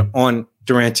 depended on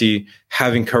Duranty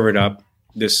having covered up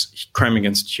this crime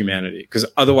against humanity, because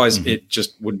otherwise it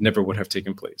just would have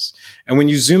taken place. And when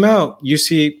you zoom out, you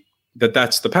see that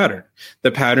that's the pattern.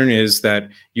 The pattern is that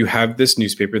you have this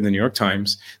newspaper, the New York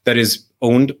Times, that is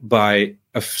owned by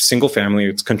a single family.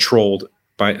 It's controlled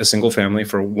by a single family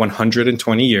for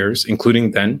 120 years,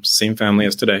 including then, same family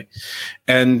as today.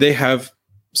 And they have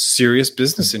serious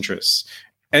business interests.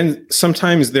 And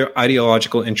sometimes their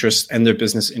ideological interests and their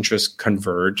business interests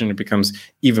converge, and it becomes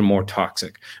even more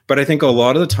toxic. But I think a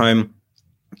lot of the time,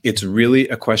 it's really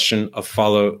a question of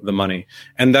follow the money.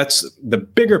 And that's the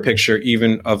bigger picture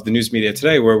even of the news media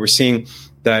today, where we're seeing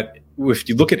that if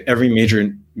you look at every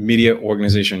major media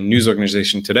organization, news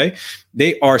organization today,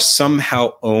 they are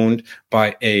somehow owned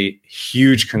by a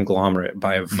huge conglomerate,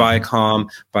 by a Viacom,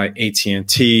 by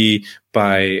AT&T,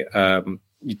 by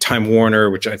Time Warner,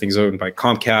 which I think is owned by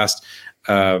Comcast.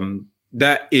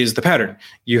 That is the pattern.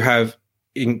 You have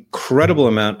incredible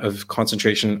amount of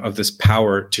concentration of this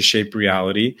power to shape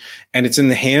reality, and it's in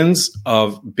the hands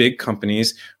of big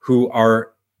companies who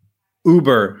are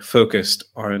uber focused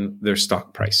on their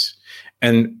stock price.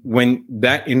 And when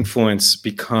that influence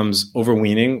becomes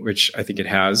overweening, which I think it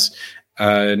has,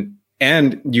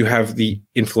 and you have the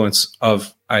influence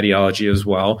of ideology as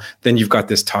well, then you've got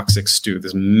this toxic stew,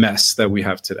 this mess that we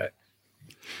have today.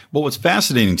 Well, what's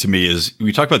fascinating to me is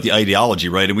we talk about the ideology,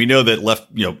 right? And we know that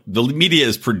the media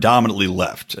is predominantly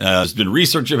left. There's been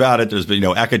research about it. There's been,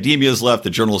 academia is left. The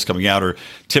journalists coming out are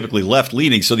typically left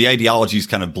leaning. So the ideologies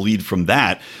kind of bleed from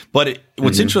that. But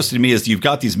what's interesting to me is you've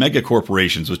got these mega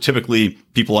corporations, which typically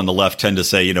people on the left tend to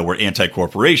say, we're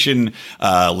anti-corporation.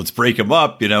 Let's break them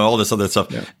up, all this other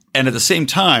stuff. Yeah. And at the same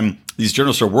time, these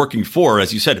journalists are working for,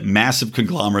 as you said, massive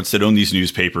conglomerates that own these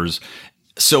newspapers.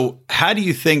 So how do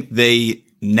you think they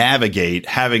navigate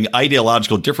having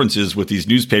ideological differences with these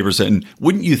newspapers? And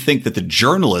wouldn't you think that the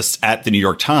journalists at the New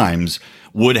York Times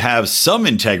would have some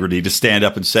integrity to stand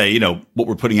up and say, what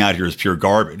we're putting out here is pure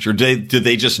garbage? Or do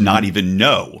they just not even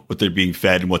know what they're being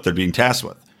fed and what they're being tasked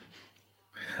with?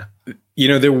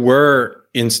 There were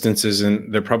instances,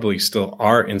 and there probably still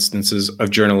are instances of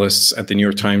journalists at the New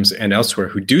York Times and elsewhere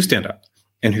who do stand up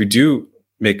and who do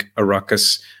make a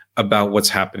ruckus about what's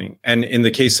happening. And in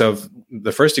the case of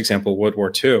the first example, World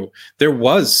War II, there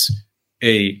was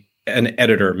an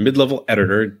editor, mid-level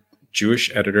editor,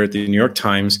 Jewish editor at the New York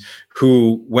Times,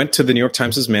 who went to the New York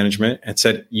Times' management and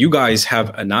said, "You guys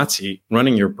have a Nazi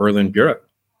running your Berlin bureau.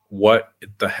 What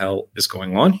the hell is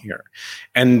going on here?"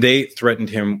 And they threatened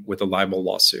him with a libel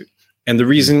lawsuit. And the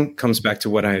reason comes back to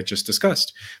what I had just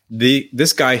discussed.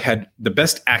 This guy had the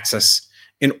best access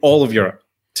in all of Europe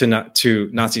to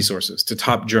Nazi sources, to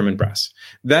top German press.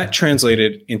 That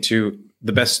translated into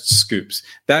the best scoops.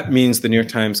 That means the New York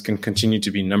Times can continue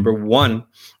to be number one,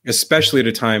 especially at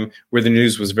a time where the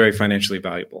news was very financially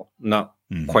valuable, not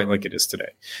quite like it is today.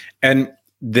 And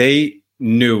they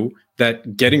knew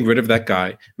that getting rid of that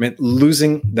guy meant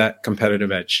losing that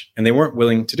competitive edge, and they weren't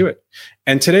willing to do it.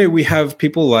 And today we have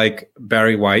people like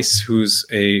Barry Weiss, who's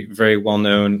a very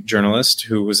well-known journalist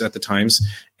who was at the Times,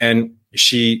 and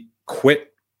she quit.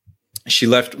 She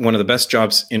left one of the best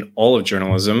jobs in all of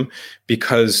journalism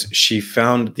because she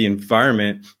found the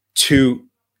environment too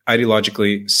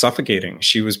ideologically suffocating.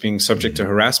 She was being subject to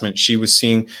harassment. She was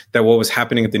seeing that what was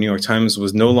happening at the New York Times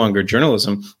was no longer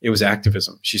journalism, it was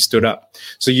activism. She stood up.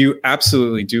 So you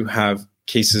absolutely do have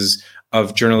cases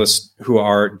of journalists who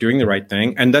are doing the right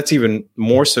thing. And that's even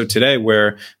more so today,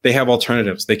 where they have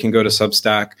alternatives. They can go to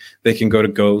Substack, they can go to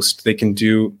Ghost, they can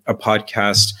do a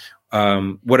podcast,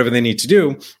 whatever they need to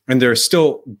do. And they're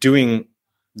still doing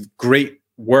great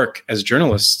work as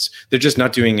journalists. They're just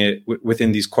not doing it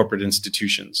within these corporate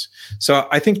institutions. So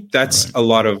I think that's a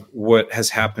lot of what has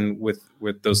happened with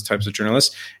those types of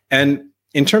journalists. And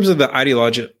in terms of the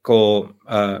ideological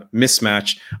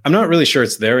mismatch, I'm not really sure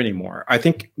it's there anymore. I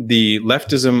think the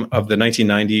leftism of the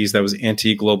 1990s that was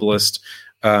anti-globalist,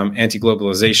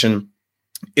 anti-globalization,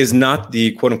 is not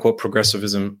the quote unquote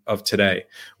progressivism of today,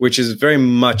 which is very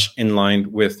much in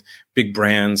line with big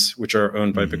brands, which are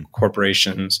owned by big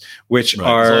corporations, which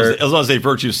are... As long as they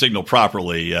virtue signal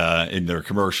properly in their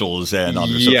commercials and on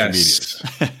their social medias.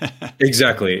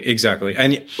 Exactly.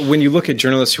 And when you look at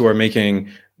journalists who are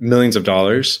making millions of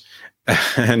dollars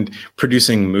and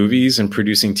producing movies and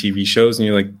producing TV shows, and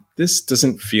you're like, this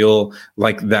doesn't feel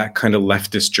like that kind of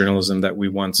leftist journalism that we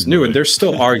once knew. And there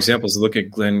still are examples. Look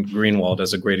at Glenn Greenwald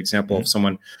as a great example of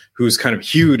someone who's kind of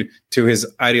hewed to his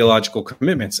ideological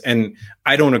commitments. And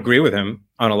I don't agree with him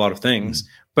on a lot of things,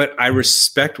 but I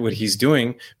respect what he's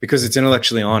doing because it's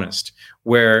intellectually honest,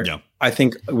 where I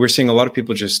think we're seeing a lot of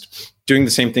people just doing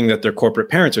the same thing that their corporate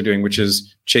parents are doing, which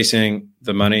is chasing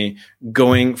the money,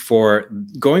 going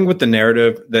with the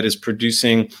narrative that is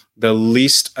producing the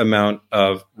least amount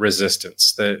of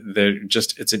resistance.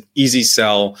 It's an easy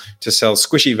sell to sell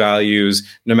squishy values,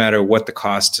 no matter what the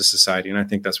cost to society. And I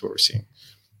think that's what we're seeing.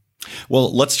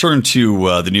 Well, let's turn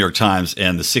to the New York Times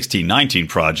and the 1619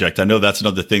 Project. I know that's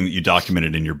another thing that you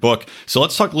documented in your book. So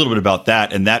let's talk a little bit about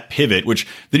that and that pivot, which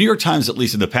the New York Times, at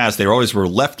least in the past, they always were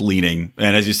left-leaning.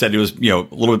 And as you said, it was a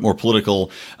little bit more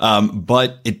political.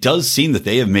 But it does seem that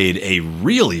they have made a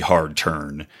really hard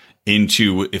turn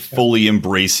into fully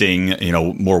embracing,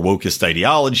 more wokist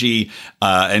ideology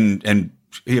and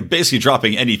basically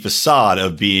dropping any facade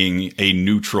of being a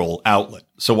neutral outlet.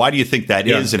 So why do you think that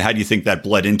is, and how do you think that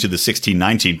bled into the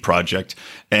 1619 Project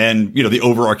and, the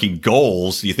overarching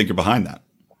goals you think are behind that?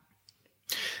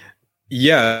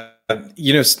 Yeah.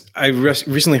 I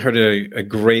recently heard a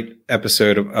great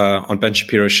episode on Ben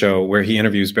Shapiro's show where he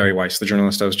interviews Barry Weiss, the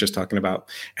journalist I was just talking about.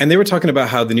 And they were talking about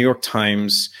how the New York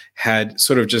Times had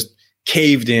sort of just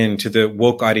caved into the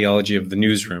woke ideology of the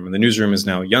newsroom. And the newsroom is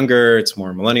now younger, it's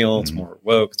more millennial, it's more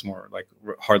woke, it's more like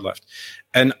hard left.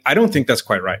 And I don't think that's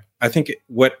quite right. I think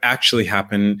what actually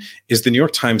happened is the New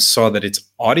York Times saw that its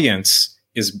audience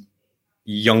is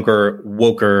younger,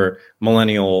 woker,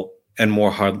 millennial, and more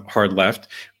hard left.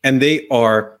 And they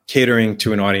are catering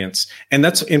to an audience. And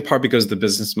that's in part because of the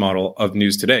business model of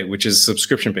news today, which is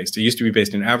subscription based. It used to be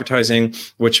based in advertising,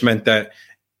 which meant that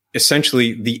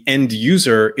essentially the end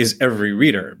user is every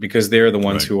reader because they're the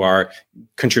ones who are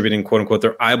contributing, quote unquote,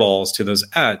 their eyeballs to those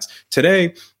ads.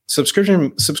 Today,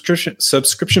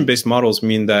 subscription-based models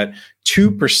mean that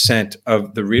 2%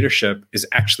 of the readership is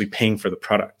actually paying for the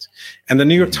product. And the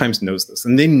New York Times knows this,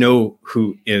 and they know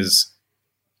who is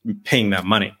paying that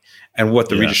money and what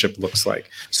the readership looks like.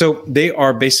 So they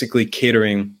are basically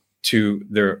catering to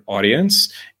their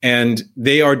audience, and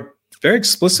they are very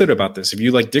explicit about this. If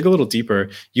you dig a little deeper,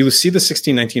 you will see the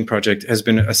 1619 Project has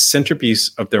been a centerpiece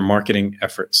of their marketing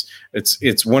efforts.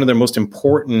 It's one of their most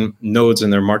important nodes in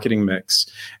their marketing mix,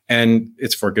 and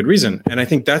it's for good reason. And I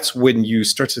think that's when you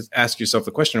start to ask yourself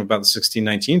the question about the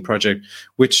 1619 Project,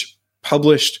 which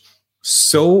published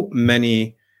so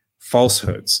many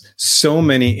falsehoods, so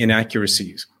many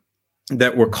inaccuracies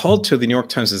that were called to the New York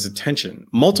Times' attention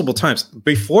multiple times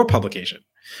before publication,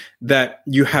 that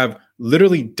you have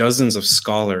literally dozens of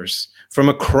scholars from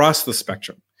across the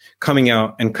spectrum coming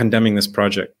out and condemning this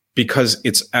project because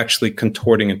it's actually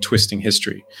contorting and twisting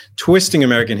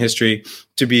American history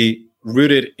to be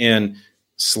rooted in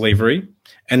slavery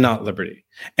and not liberty.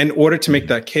 In order to make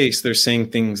that case, they're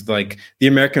saying things like the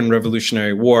American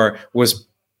Revolutionary War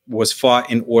was fought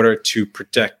in order to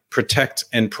protect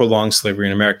and prolong slavery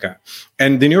in America.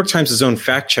 And the New York Times' own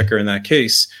fact checker in that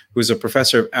case, who's a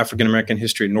professor of African American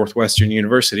history at Northwestern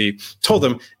University, told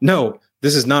them, no,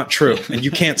 this is not true. And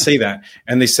you can't say that.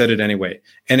 And they said it anyway.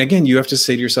 And again, you have to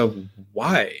say to yourself,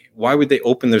 why? Why would they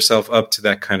open themselves up to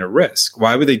that kind of risk?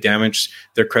 Why would they damage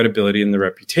their credibility and their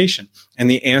reputation? And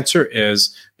the answer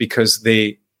is because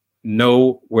they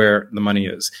know where the money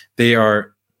is. They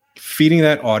are feeding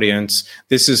that audience.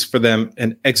 This is for them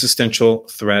an existential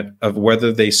threat of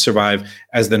whether they survive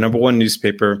as the number one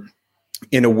newspaper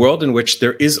in a world in which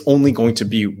there is only going to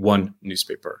be one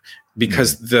newspaper,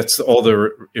 because that's all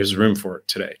there is room for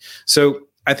today. So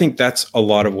I think that's a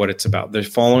lot of what it's about. They're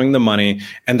following the money,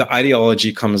 and the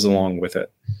ideology comes along with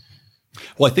it.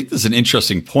 Well, I think there's an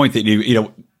interesting point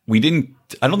that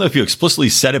I don't know if you explicitly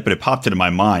said it, but it popped into my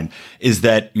mind, is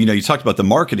that, you talked about the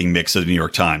marketing mix of the New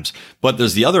York Times, but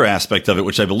there's the other aspect of it,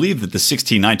 which I believe that the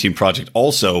 1619 Project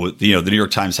also, the New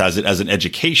York Times has it as an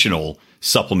educational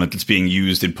supplement that's being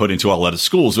used and put into a lot of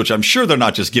schools, which I'm sure they're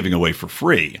not just giving away for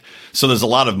free. So there's a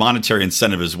lot of monetary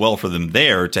incentive as well for them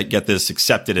there to get this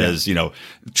accepted as,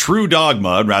 true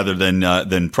dogma rather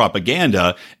than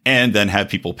propaganda, and then have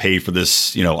people pay for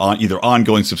this, on either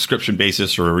ongoing subscription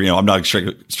basis or, I'm not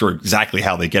sure exactly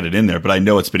how they get it in there, but I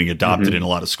know it's being adopted in a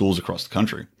lot of schools across the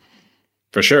country.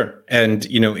 For sure. And,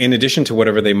 in addition to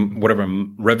whatever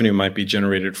revenue might be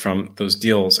generated from those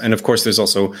deals. And of course, there's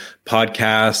also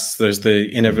podcasts. There's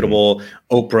the inevitable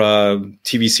Oprah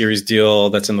TV series deal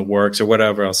that's in the works, or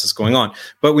whatever else is going on.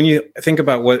 But when you think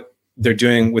about what they're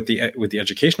doing with the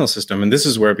educational system, and this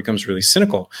is where it becomes really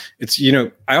cynical. It's,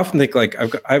 I often think I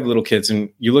have little kids, and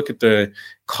you look at the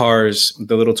cars,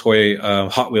 the little toy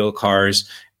Hot Wheel cars,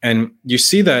 and you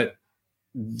see that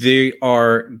they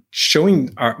are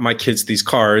showing my kids these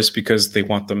cars because they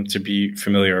want them to be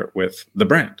familiar with the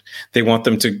brand. They want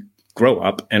them to grow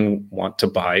up and want to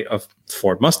buy a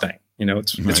Ford Mustang.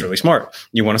 It's really smart.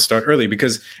 You want to start early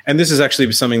and this is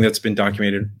actually something that's been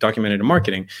documented in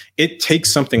marketing. It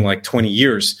takes something like 20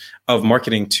 years of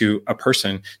marketing to a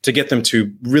person to get them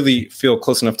to really feel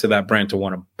close enough to that brand to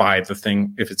want to buy the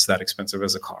thing if it's that expensive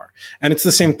as a car. And it's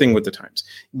the same thing with the Times.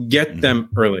 Get them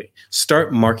early.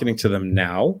 Start marketing to them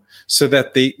now so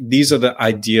that these are the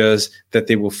ideas that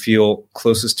they will feel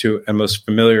closest to and most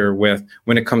familiar with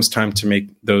when it comes time to make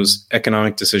those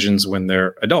economic decisions when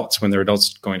they're adults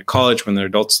going to college, when they're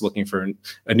adults looking for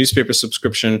a newspaper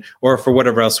subscription, or for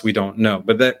whatever else we don't know.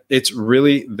 But that it's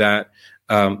really that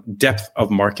depth of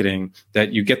marketing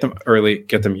that you get them early,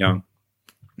 get them young.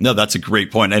 No, that's a great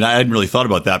point. And I hadn't really thought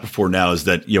about that before now, is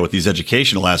that, with these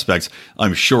educational aspects,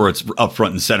 I'm sure it's up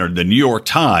front and center. The New York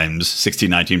Times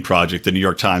 1619 Project, the New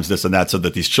York Times, this and that, so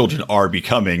that these children are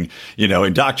becoming,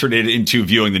 indoctrinated into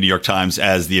viewing the New York Times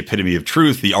as the epitome of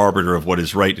truth, the arbiter of what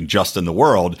is right and just in the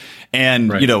world.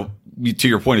 And, right. To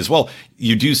your point as well,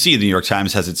 you do see the New York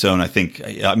Times has its own, I think,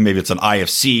 maybe it's an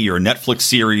IFC or a Netflix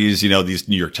series, these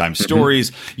New York Times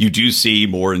stories. You do see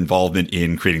more involvement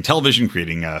in creating television,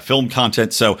 creating film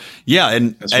content. So, yeah,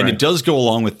 and it does go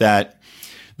along with that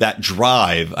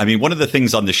drive. I mean, one of the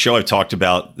things on the show I've talked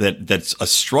about that's a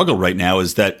struggle right now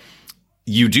is that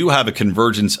you do have a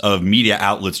convergence of media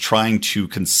outlets trying to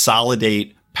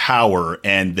consolidate power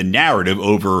and the narrative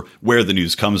over where the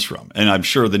news comes from. And I'm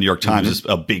sure the New York Times is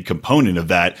a big component of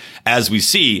that, as we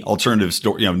see alternative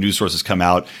news sources come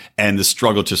out and the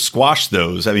struggle to squash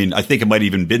those. I mean, I think it might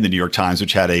even been the New York Times,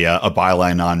 which had a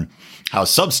byline on how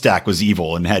Substack was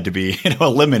evil and had to be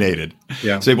eliminated.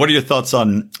 Yeah. So what are your thoughts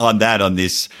on that, on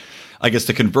this, I guess,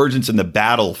 the convergence and the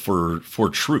battle for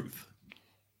truth?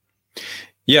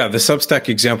 Yeah, the Substack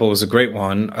example was a great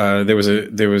one. There was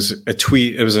a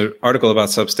tweet. It was an article about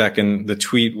Substack, and the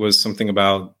tweet was something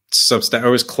about Substack, or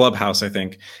it was Clubhouse, I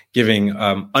think, giving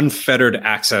unfettered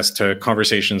access to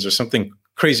conversations or something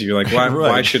crazy. You're like, why? Right.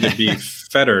 Why should it be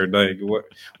fettered? Like,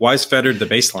 why is fettered the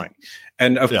baseline?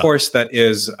 And of course, that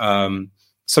is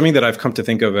something that I've come to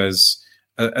think of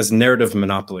as narrative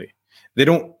monopoly.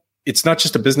 It's not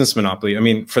just a business monopoly. I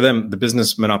mean, for them, the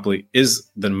business monopoly is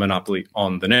the monopoly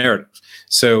on the narrative.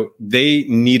 So they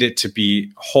need it to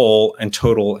be whole and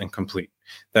total and complete.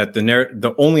 That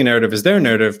the only narrative is their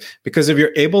narrative, because if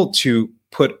you're able to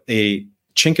put a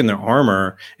chink in their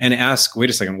armor and ask, wait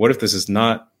a second, what if this is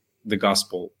not the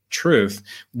gospel truth?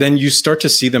 Then you start to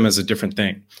see them as a different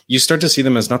thing. You start to see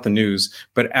them as not the news,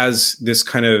 but as this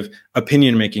kind of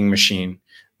opinion-making machine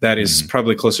that is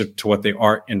probably closer to what they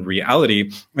are in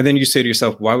reality. And then you say to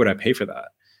yourself, why would I pay for that?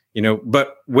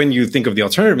 But when you think of the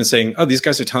alternative and saying, oh, these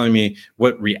guys are telling me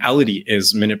what reality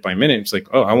is minute by minute, it's like,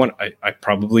 oh, I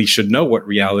probably should know what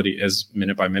reality is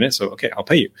minute by minute. So, okay, I'll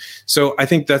pay you. So I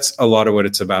think that's a lot of what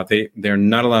it's about. They're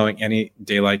not allowing any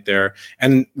daylight there.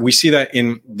 And we see that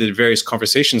in the various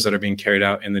conversations that are being carried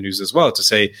out in the news as well, to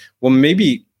say, well,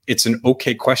 maybe it's an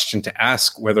okay question to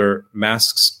ask whether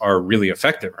masks are really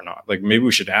effective or not. Like, maybe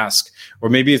we should ask, or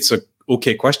maybe it's a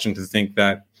okay question to think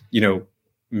that,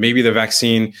 maybe the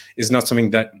vaccine is not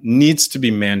something that needs to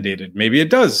be mandated. Maybe it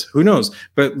does, who knows?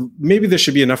 But maybe there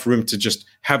should be enough room to just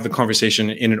have the conversation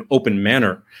in an open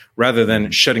manner rather than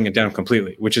shutting it down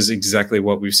completely, which is exactly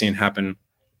what we've seen happen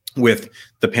with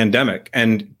the pandemic.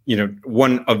 And,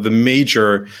 one of the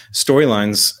major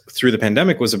storylines through the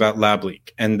pandemic was about lab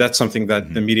leak. And that's something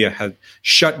that the media had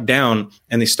shut down,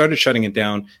 and they started shutting it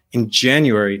down in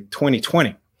January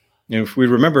 2020. If we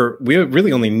remember, we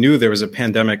really only knew there was a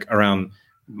pandemic around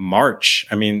March.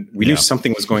 I mean, we knew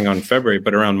something was going on in February,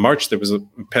 but around March, there was a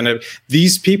pandemic.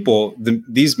 These people,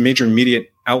 these major media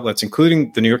outlets,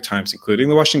 including the New York Times, including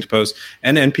the Washington Post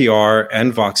and NPR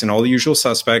and Vox and all the usual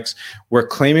suspects, were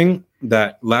claiming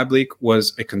that lab leak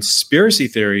was a conspiracy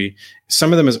theory.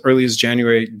 Some of them as early as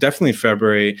January, definitely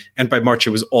February. And by March,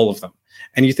 it was all of them.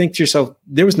 And you think to yourself,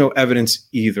 there was no evidence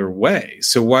either way.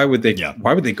 So why would they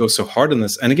go so hard on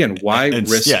this? And again, why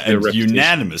risk their reputation?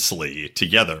 Unanimously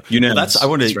together. Unanimous. Well, I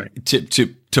want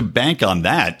to bank on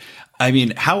that. I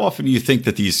mean, how often do you think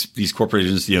that these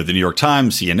corporations, the New York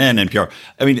Times, CNN, NPR,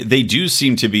 I mean, they do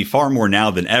seem to be far more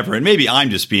now than ever. And maybe I'm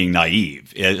just being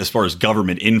naive as far as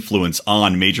government influence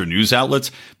on major news outlets,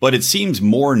 but it seems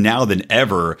more now than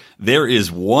ever, there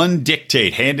is one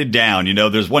dictate handed down.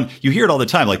 There's one, you hear it all the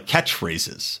time, like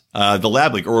catchphrases. The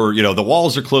lab leak, or, the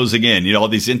walls are closing in, all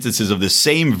these instances of the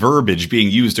same verbiage being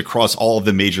used across all of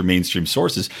the major mainstream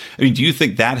sources. I mean, do you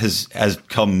think that has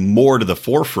come more to the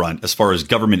forefront as far as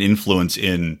government influence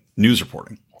in news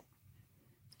reporting?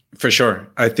 For sure.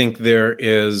 I think there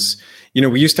is,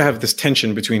 we used to have this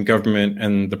tension between government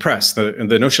and the press,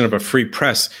 the notion of a free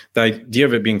press. The idea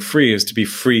of it being free is to be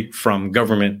free from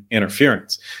government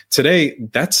interference. Today,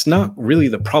 that's not really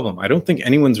the problem. I don't think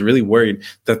anyone's really worried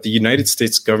that the United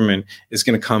States government is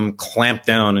going to come clamp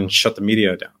down and shut the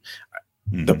media down.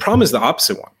 The problem is the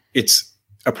opposite one. It's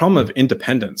a problem of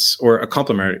independence, or a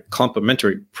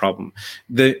complementary problem.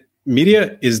 The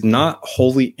media is not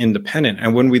wholly independent.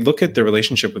 And when we look at the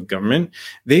relationship with government,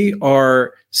 they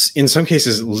are, in some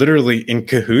cases, literally in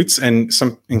cahoots. And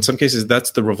in some cases,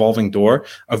 that's the revolving door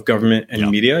of government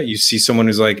and media. You see someone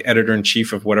who's like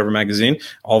editor-in-chief of whatever magazine,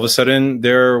 all of a sudden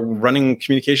they're running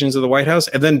communications of the White House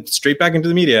and then straight back into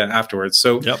the media afterwards.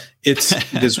 So it's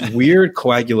this weird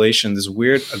coagulation, this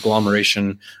weird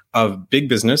agglomeration of big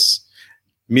business,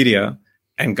 media,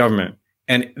 and government.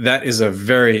 And that is a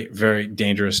very, very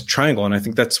dangerous triangle. And I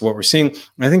think that's what we're seeing.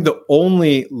 And I think the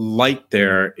only light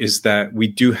there is that we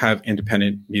do have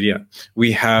independent media.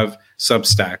 We have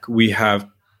Substack. We have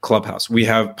Clubhouse. We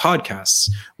have podcasts.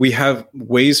 We have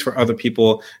ways for other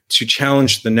people to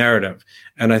challenge the narrative.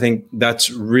 And I think that's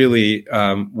really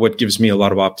what gives me a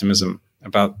lot of optimism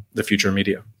about the future of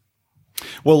media.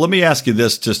 Well, let me ask you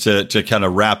this just to kind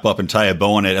of wrap up and tie a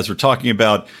bow on it. As we're talking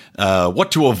about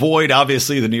what to avoid,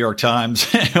 obviously, the New York Times,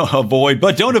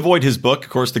 but don't avoid his book.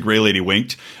 Of course, The Gray Lady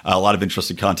Winked. A lot of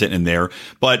interesting content in there.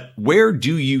 But where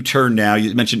do you turn now?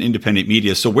 You mentioned independent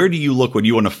media. So where do you look when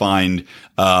you want to find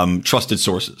trusted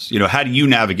sources? How do you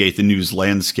navigate the news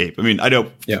landscape? I mean, I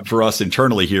know for us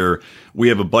internally here, we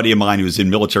have a buddy of mine who was in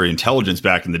military intelligence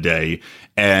back in the day,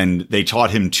 and they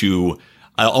taught him to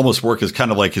almost work as kind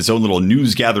of like his own little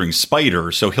news gathering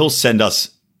spider. So he'll send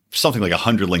us something like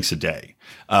 100 links a day.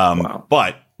 Wow.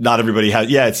 But not everybody has.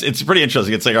 Yeah, it's pretty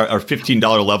interesting. It's like our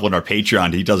 $15 level in our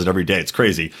Patreon. He does it every day. It's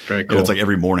crazy. Very cool. It's like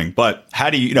every morning. But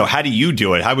how do you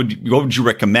do it? What would you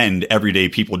recommend everyday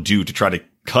people do to try to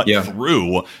cut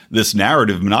through this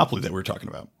narrative monopoly that we're talking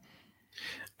about?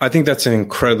 I think that's an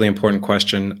incredibly important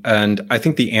question. And I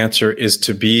think the answer is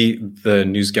to be the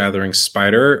news gathering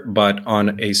spider, but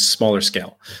on a smaller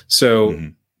scale. So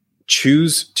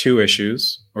choose 2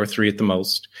 issues or 3 at the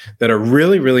most that are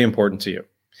really, really important to you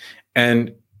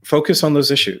and focus on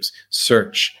those issues.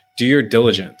 Search, do your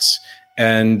diligence,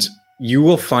 and you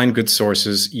will find good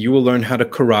sources. You will learn how to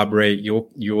corroborate. You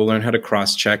will learn how to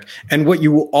cross-check. And what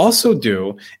you will also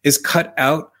do is cut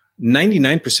out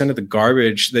 99% of the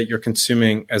garbage that you're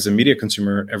consuming as a media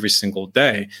consumer every single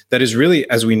day that is really,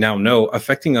 as we now know,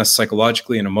 affecting us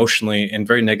psychologically and emotionally in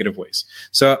very negative ways.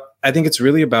 So I think it's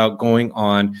really about going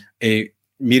on a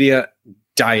media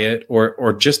diet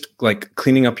or just like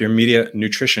cleaning up your media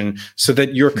nutrition so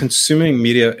that you're consuming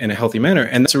media in a healthy manner.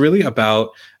 And that's really about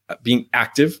being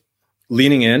active,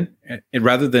 leaning in, and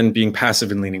rather than being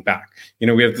passive and leaning back. You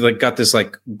know, we have like got this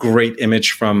like great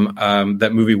image from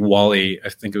that movie WALL-E. I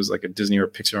think it was like a Disney or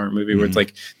Pixar movie where it's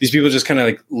like these people just kind of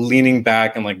like leaning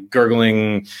back and like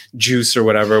gurgling juice or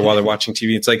whatever while they're watching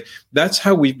TV. It's like that's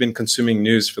how we've been consuming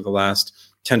news for the last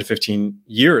 10 to 15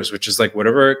 years, which is like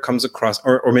whatever comes across,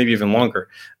 or maybe even longer.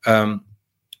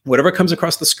 Whatever comes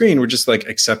across the screen, we're just like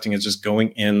accepting it's just going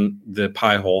in the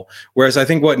pie hole. Whereas I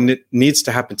think what needs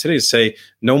to happen today is say,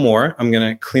 no more. I'm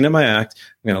going to clean up my act.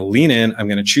 I'm going to lean in. I'm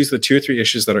going to choose the 2 or 3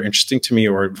 issues that are interesting to me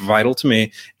or vital to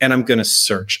me. And I'm going to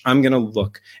search. I'm going to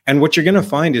look. And what you're going to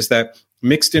find is that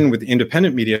mixed in with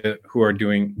independent media who are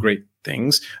doing great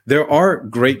things, there are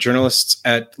great journalists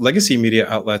at legacy media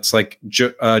outlets like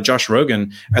Josh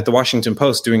Rogan at the Washington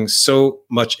Post doing so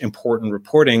much important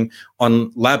reporting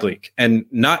on lab leak and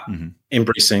not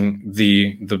embracing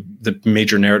the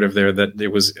major narrative there that it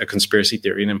was a conspiracy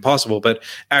theory and impossible, but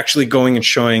actually going and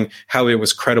showing how it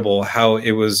was credible, how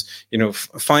it was,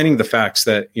 finding the facts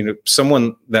that,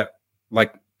 someone that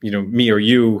like, me or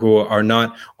you who are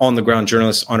not on the ground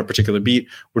journalists on a particular beat,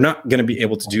 we're not going to be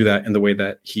able to do that in the way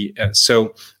that he is.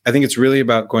 So I think it's really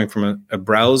about going from a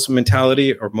browse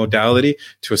mentality or modality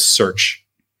to a search.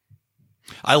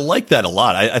 I like that a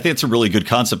lot. I think it's a really good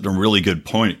concept and a really good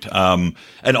point.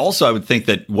 And also I would think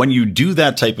that when you do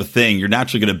that type of thing, you're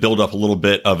naturally going to build up a little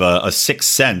bit of a sixth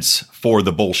sense for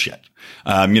the bullshit.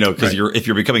 Because if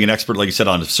you're becoming an expert, like you said,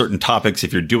 on certain topics,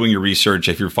 if you're doing your research,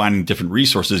 if you're finding different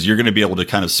resources, you're going to be able to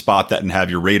kind of spot that and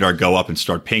have your radar go up and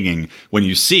start pinging when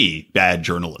you see bad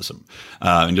journalism.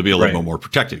 And you'll be a little bit more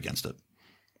protected against it.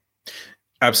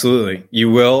 Absolutely.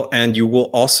 You will. And you will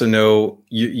also know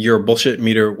your bullshit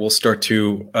meter will start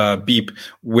to beep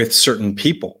with certain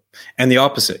people. And the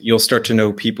opposite, you'll start to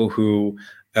know people who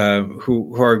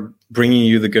are bringing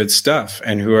you the good stuff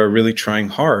and who are really trying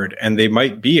hard, and they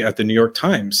might be at the New York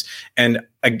Times. And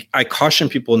I caution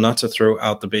people not to throw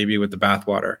out the baby with the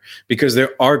bathwater, because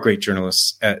there are great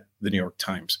journalists at the New York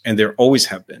Times, and there always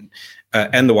have been,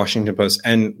 and the Washington Post,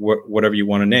 and whatever you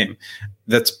want to name.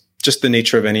 That's just the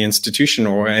nature of any institution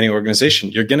or any organization.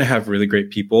 You're going to have really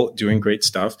great people doing great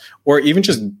stuff, or even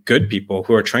just good people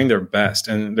who are trying their best.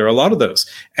 And there are a lot of those.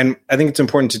 And I think it's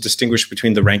important to distinguish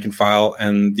between the rank and file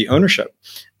and the ownership.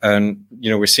 And,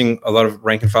 we're seeing a lot of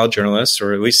rank and file journalists,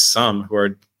 or at least some, who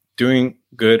are doing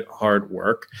good, hard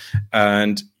work.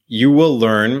 And you will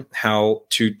learn how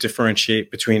to differentiate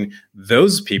between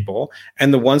those people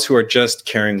and the ones who are just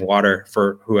carrying water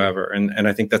for whoever. And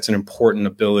I think that's an important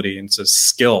ability, and it's a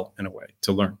skill in a way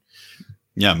to learn.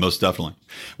 Yeah, most definitely.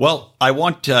 Well, I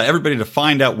want everybody to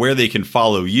find out where they can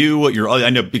follow you. I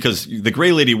know, because The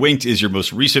Gray Lady Winked is your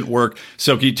most recent work.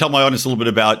 So can you tell my audience a little bit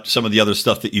about some of the other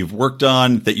stuff that you've worked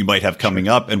on that you might have coming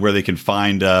up, and where they can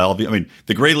find,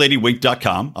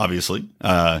 thegrayladywink.com, obviously.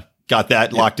 Got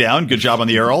that locked down. Good job on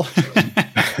the URL.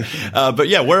 But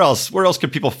yeah, where else can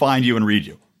people find you and read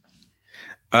you?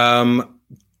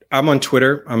 I'm on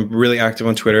Twitter. I'm really active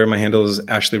on Twitter. My handle is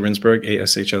Ashley Rindsberg,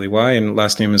 Ashley, and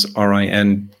last name is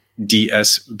Rindsberg.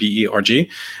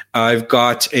 I've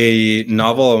got a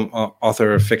novel. I'm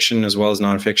author of fiction as well as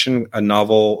nonfiction, a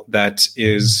novel that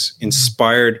is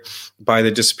inspired by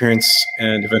the disappearance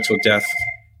and eventual death.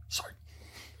 Sorry.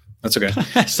 That's okay.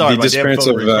 Sorry, the disappearance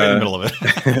of, right in the middle of it.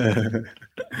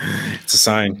 It's a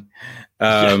sign.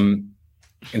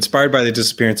 Inspired by the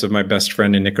disappearance of my best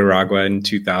friend in Nicaragua in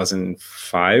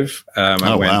 2005.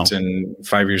 I went, and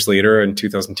 5 years later, in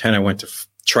 2010, I went to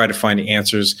try to find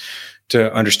answers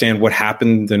to understand what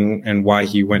happened and why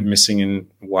he went missing,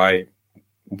 and why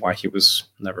he was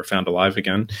never found alive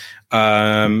again.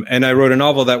 And I wrote a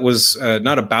novel that was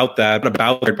not about that, but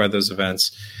about by those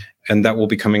events. And that will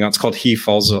be coming out. It's called He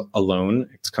Falls Alone.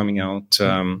 It's coming out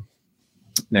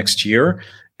next year.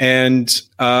 And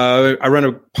I run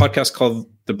a podcast called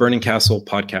the Burning Castle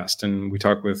podcast, and we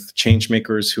talk with change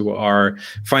makers who are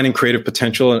finding creative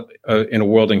potential in a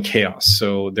world in chaos.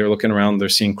 So they're looking around, they're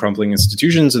seeing crumbling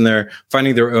institutions, and they're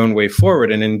finding their own way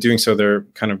forward. And in doing so, they're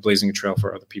kind of blazing a trail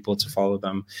for other people to follow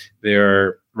them.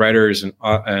 They're writers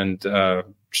and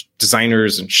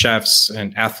designers and chefs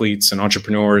and athletes and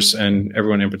entrepreneurs and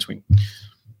everyone in between.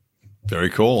 Very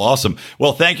cool. Awesome.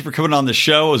 Well, thank you for coming on the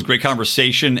show. It was a great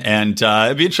conversation. And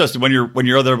I'd be interested when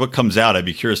your other book comes out, I'd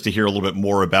be curious to hear a little bit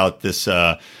more about this,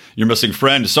 Your Missing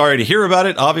Friend. Sorry to hear about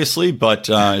it, obviously, but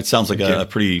it sounds like a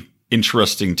pretty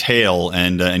interesting tale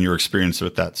and your experience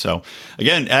with that. So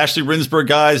again, Ashley Rindsberg,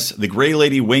 guys, The Gray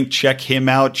Lady Wink, check him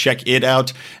out, check it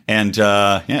out, and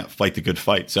fight the good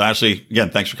fight. So Ashley, again,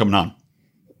 thanks for coming on.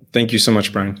 Thank you so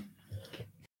much, Brian.